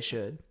feel like they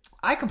should.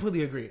 I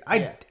completely agree.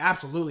 I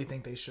absolutely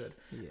think they should.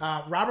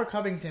 Yeah. Robert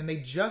Covington, they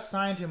just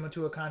signed him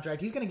to a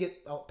contract. He's going to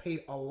get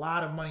paid a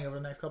lot of money over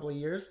the next couple of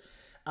years.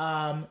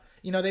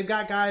 They've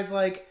got guys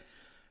like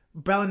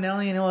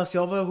Bellinelli and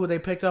Ilyasova, who they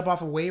picked up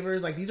off of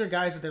waivers. Like, these are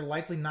guys that they're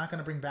likely not going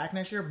to bring back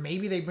next year.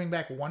 Maybe they bring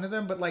back one of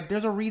them, but like,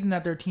 there's a reason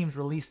that their teams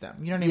released them.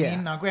 You know what I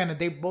mean? Now, granted,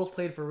 they both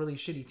played for really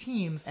shitty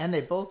teams, and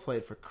they both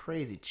played for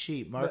crazy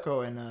cheap.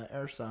 Marco and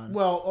Ersan.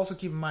 Well, also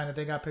keep in mind that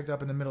they got picked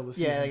up in the middle of the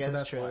season. Yeah, so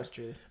that's true. That's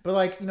true. But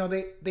like,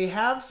 they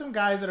have some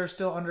guys that are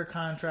still under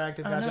contract.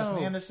 They've got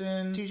Justin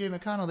Anderson, TJ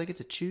McConnell. They get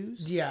to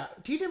choose. Yeah,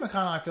 TJ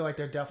McConnell. I feel like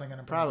they're definitely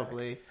going to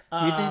probably.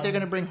 Do you think they're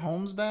going to bring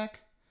Holmes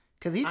back?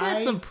 Because he's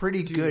had some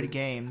pretty good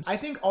games. I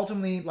think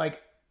ultimately,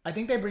 I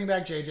think they bring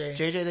back JJ.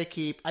 JJ they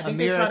keep. I think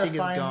Amir, I think, is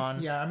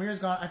gone. Yeah, Amir's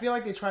gone. I feel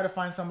like they try to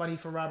find somebody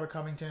for Robert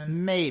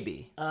Covington.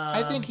 Maybe.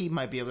 I think he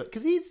might be able to.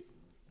 Because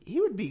he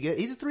would be good.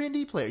 He's a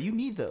 3-and-D player. You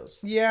need those.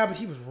 Yeah, but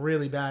he was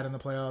really bad in the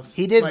playoffs.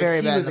 He did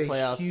very bad in the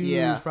playoffs.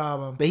 Huge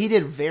problem. But he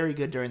did very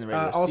good during the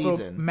regular also,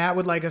 season. Matt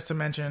would like us to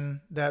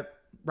mention that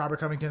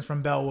Robert Covington's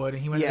from Bellwood,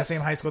 and he went to the same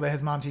high school that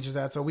his mom teaches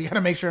at, so we got to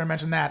make sure and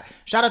mention that.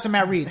 Shout out to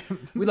Matt Reed.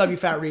 We love you,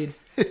 Fat Reed.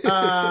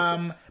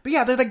 But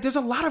yeah, there's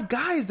a lot of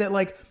guys that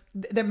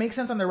that make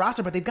sense on their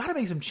roster, but they've got to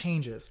make some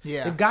changes.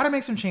 Yeah. They've got to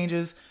make some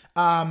changes.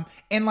 And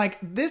like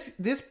this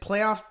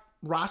playoff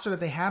roster that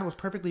they had was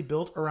perfectly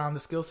built around the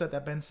skill set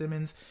that Ben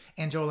Simmons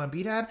and Joel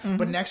Embiid had. Mm-hmm.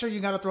 But next year, you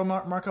got to throw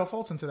Markelle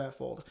Fultz into that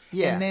fold.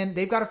 Yeah. And then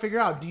they've got to figure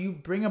out, do you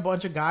bring a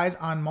bunch of guys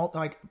on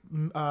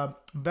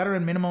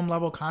veteran minimum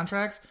level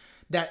contracts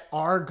that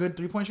are good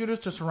 3-point shooters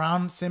to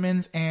surround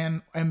Simmons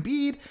and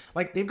Embiid?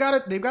 Like, they've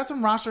got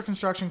some roster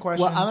construction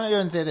questions. Well, I'm going to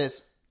go and say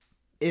this.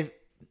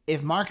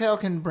 If Markelle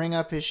can bring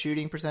up his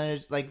shooting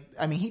percentage,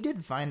 he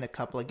did find the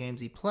couple of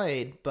games he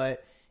played,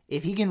 but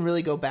if he can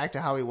really go back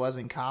to how he was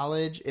in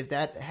college, if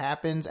that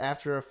happens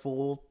after a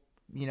full,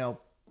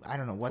 I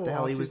don't know what the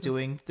hell he was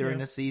doing during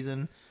the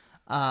season,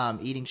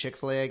 eating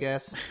Chick-fil-A, I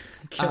guess.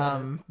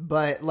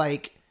 But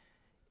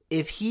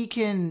if he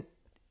can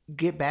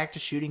get back to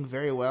shooting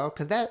very well,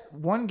 because that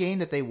one game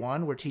that they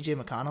won where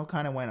TJ McConnell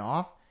kind of went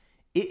off,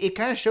 it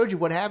kind of showed you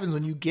what happens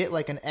when you get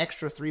an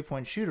extra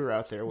 3-point shooter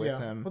out there with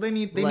him. Well, they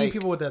need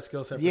people with that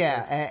skill set.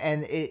 Yeah,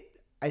 and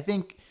I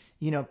think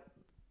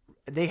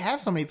they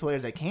have so many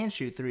players that can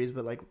shoot threes,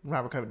 but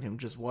Robert Covington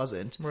just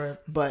wasn't. Right.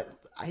 But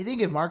I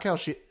think if Markelle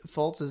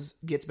Fultz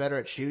gets better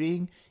at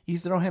shooting, you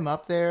throw him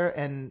up there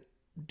and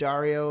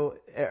Dario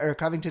or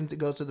Covington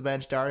goes to the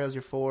bench. Dario's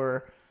your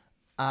 4.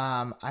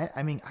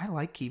 I mean, I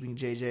like keeping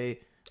JJ.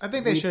 I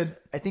think they should.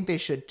 I think they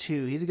should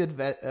too. He's a good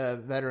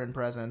veteran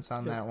presence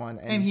on that one,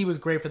 and he was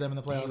great for them in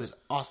the playoffs. He was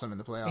awesome in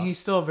the playoffs. And he's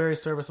still very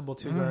serviceable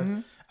too.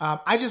 Good.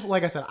 I just,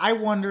 like I said, I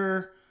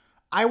wonder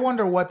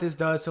what this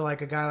does to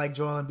like a guy like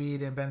Joel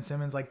Embiid and Ben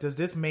Simmons. Like, does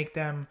this make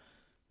them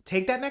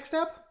take that next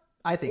step?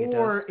 I think it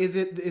does. Or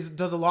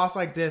does a loss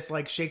like this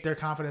like shake their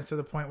confidence to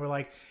the point where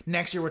like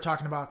next year we're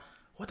talking about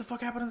what the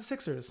fuck happened to the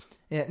Sixers?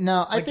 Yeah,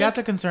 no, I think that's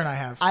a concern I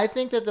have. I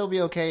think that they'll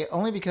be okay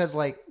only because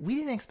like we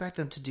didn't expect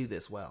them to do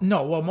this well.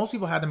 No, well, most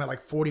people had them at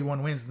like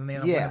 41 wins, and then they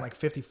ended up winning like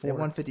 54. They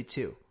won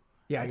 52.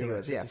 Yeah, I think it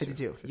was. 52.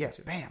 52. Yeah,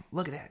 52. Bam!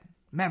 Look at that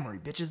memory,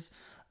 bitches.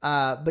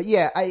 But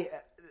yeah, I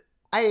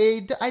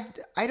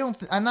don't.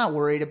 I'm not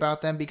worried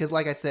about them because,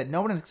 like I said,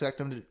 no one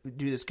expected them to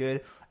do this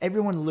good.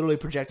 Everyone literally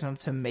projected them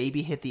to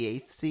maybe hit the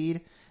 8th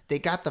seed. They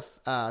got the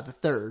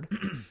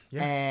 3rd,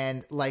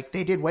 and like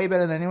they did way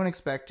better than anyone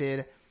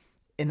expected.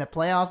 In the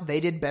playoffs, they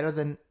did better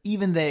than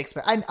even they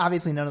expect.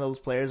 Obviously, none of those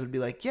players would be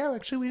like, "Yeah,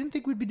 actually, we didn't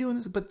think we'd be doing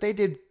this," but they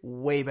did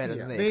way better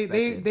than they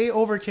expected. They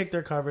overkicked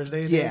their coverage.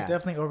 They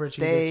definitely overachieved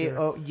this year.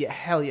 Oh yeah,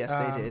 hell yes,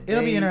 they did.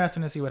 It'll be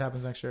interesting to see what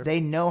happens next year. They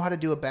know how to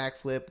do a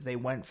backflip. They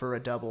went for a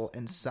double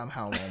and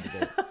somehow landed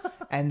it.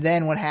 And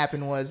then what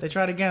happened was they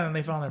tried again and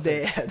they fell on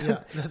their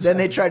face. Then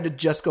they tried to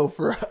just go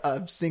for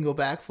a single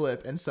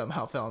backflip and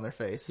somehow fell on their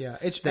face. Yeah,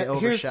 they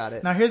overshot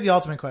it. Now here's the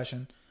ultimate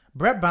question: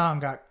 Brett Brown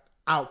got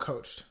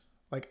outcoached.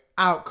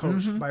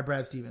 By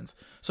Brad Stevens.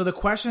 So the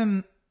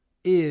question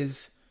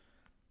is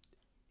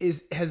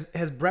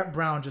has Brett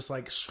Brown just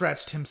like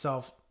stretched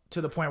himself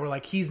to the point where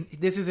like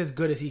this is as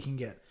good as he can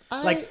get?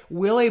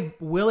 Will a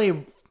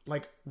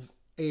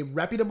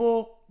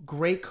reputable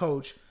great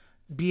coach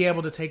be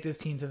able to take this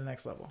team to the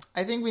next level?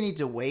 I think we need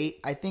to wait.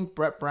 I think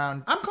Brett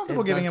Brown I'm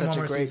comfortable giving him one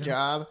more great season.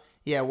 Job.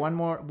 Yeah,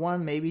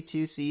 one maybe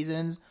 2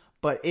 seasons,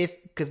 but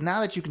because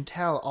now that you can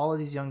tell all of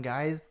these young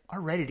guys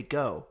are ready to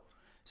go.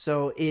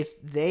 So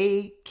if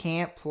they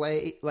can't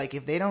play, like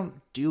if they don't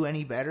do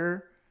any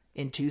better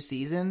in 2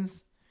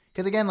 seasons,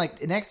 because again,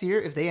 like next year,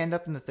 if they end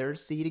up in the 3rd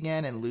seed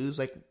again and lose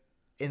like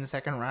in the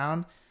 2nd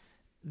round,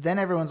 then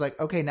everyone's like,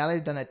 okay, now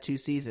they've done that 2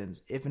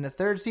 seasons. If in the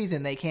 3rd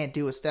season they can't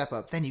do a step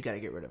up, then you got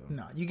to get rid of him.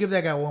 No, you give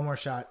that guy one more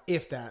shot,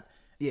 if that.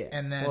 Yeah.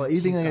 And then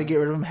you think they're going to get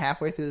rid of him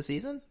halfway through the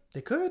season?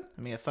 They could.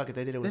 I mean, fuck it,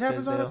 they did it with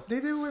Fizdale. They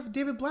did it with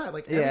David Blatt.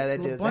 Like, they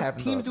did. That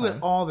happens teams do it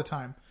all the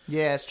time.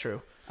 Yeah, it's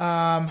true.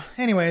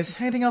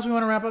 Anyways, anything else we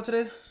want to wrap up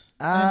today?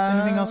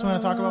 Anything else we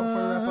want to talk about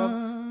before we wrap up?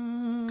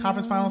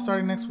 Conference finals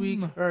starting next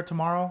week or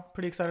tomorrow.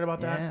 Pretty excited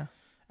about that.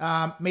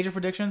 Yeah. Major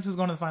predictions. Who's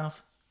going to the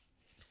finals?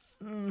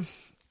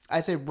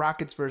 I say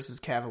Rockets versus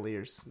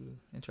Cavaliers.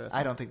 Interesting.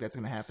 I don't think that's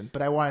going to happen,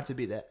 but I want it to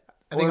be that.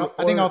 I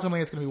think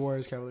ultimately it's going to be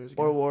Warriors Cavaliers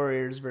again. Or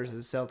Warriors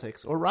versus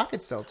Celtics or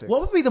Rockets Celtics.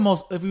 What would be the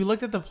most, if we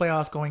looked at the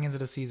playoffs going into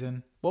the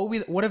season? What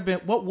would have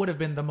been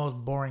the most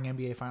boring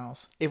NBA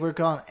finals? If we're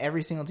calling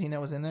every single team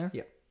that was in there?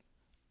 Yeah.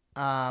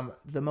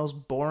 The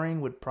most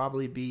boring would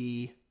probably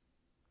be,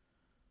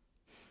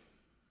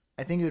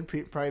 I think it would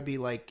probably be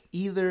like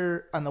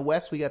either on the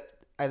West we got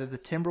either the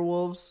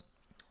Timberwolves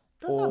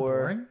That's not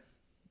boring.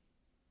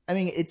 I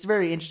mean, it's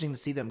very interesting to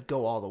see them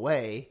go all the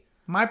way.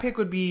 My pick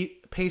would be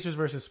Pacers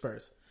versus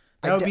Spurs.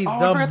 That would be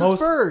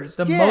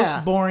the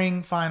most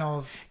boring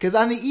finals. Because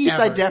on the East,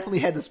 ever. I definitely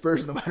had the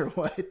Spurs no matter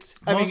what.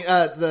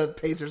 The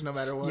Pacers no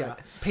matter what. Yeah,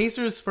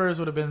 Pacers Spurs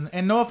would have been,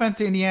 and no offense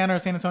to Indiana or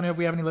San Antonio if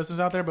we have any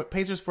listeners out there, but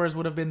Pacers Spurs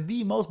would have been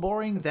the most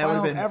boring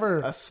finals ever.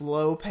 A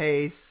slow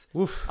pace,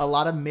 Oof. A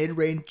lot of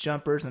mid-range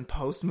jumpers and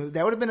post moves.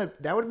 That would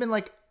have been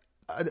like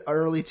an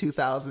early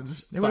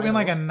 2000s. It would have been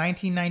like a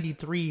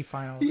 1993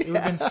 finals. Yeah. It would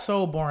have been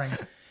so boring.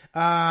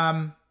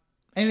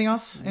 Anything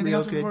else? Anything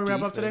else before we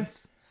wrap up today?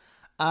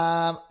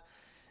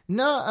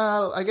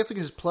 No, I guess we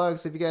can just plug.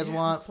 So if you guys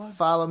want,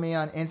 follow me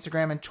on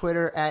Instagram and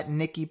Twitter at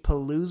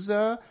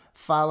NikkiPalooza.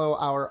 Follow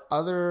our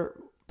other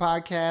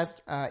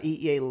podcast,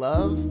 Eat Yay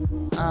Love,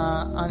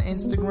 on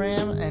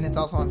Instagram, and it's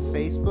also on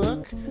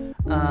Facebook.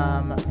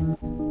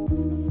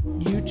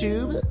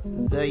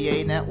 YouTube, The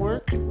Yay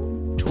Network.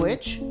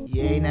 Twitch,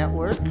 Yay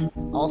Network.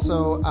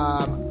 Also,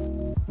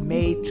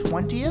 May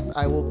 20th,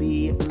 I will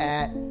be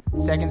at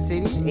Second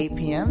City, 8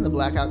 p.m., the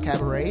Blackout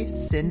Cabaret,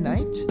 Sin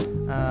Night.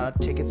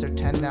 Tickets are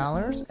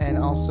 $10. And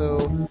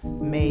also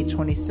May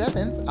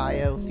 27th,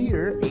 IO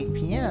Theater, 8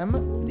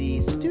 p.m.,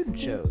 the student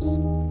shows.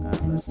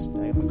 I'm a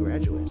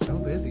graduate. So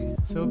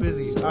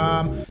busy.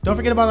 Don't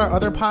forget about our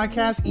other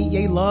podcast, Eat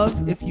Yay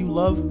Love. If you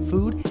love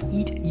food,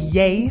 Eat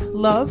Yay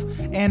Love.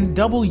 And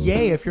Double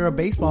Yay if you're a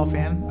baseball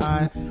fan.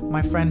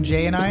 My friend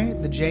Jay and I,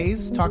 the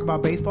Jays, talk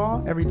about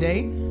baseball every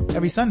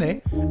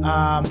Sunday.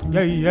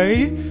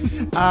 Yay.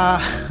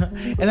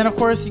 And then, of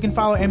course, you can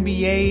follow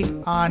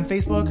NBA on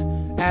Facebook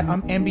at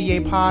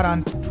NBA Pod,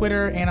 on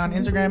Twitter and on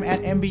Instagram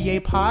at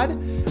NBA Pod.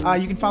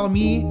 You can follow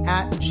me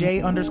at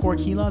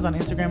J_Kilo. Mila's on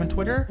Instagram and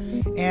Twitter.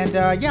 And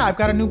yeah, I've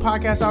got a new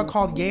podcast out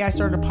called Yay, I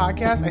Started a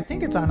Podcast. I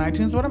think it's on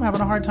iTunes, but I'm having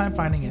a hard time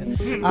finding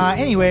it.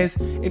 Anyways,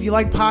 if you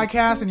like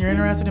podcasts and you're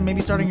interested in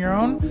maybe starting your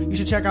own, you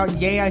should check out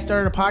Yay, I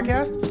Started a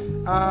Podcast.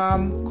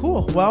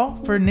 Cool. Well,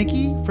 for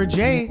Nikki, for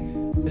Jay,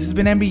 this has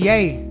been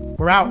NBA.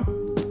 We're out.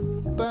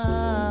 Bye.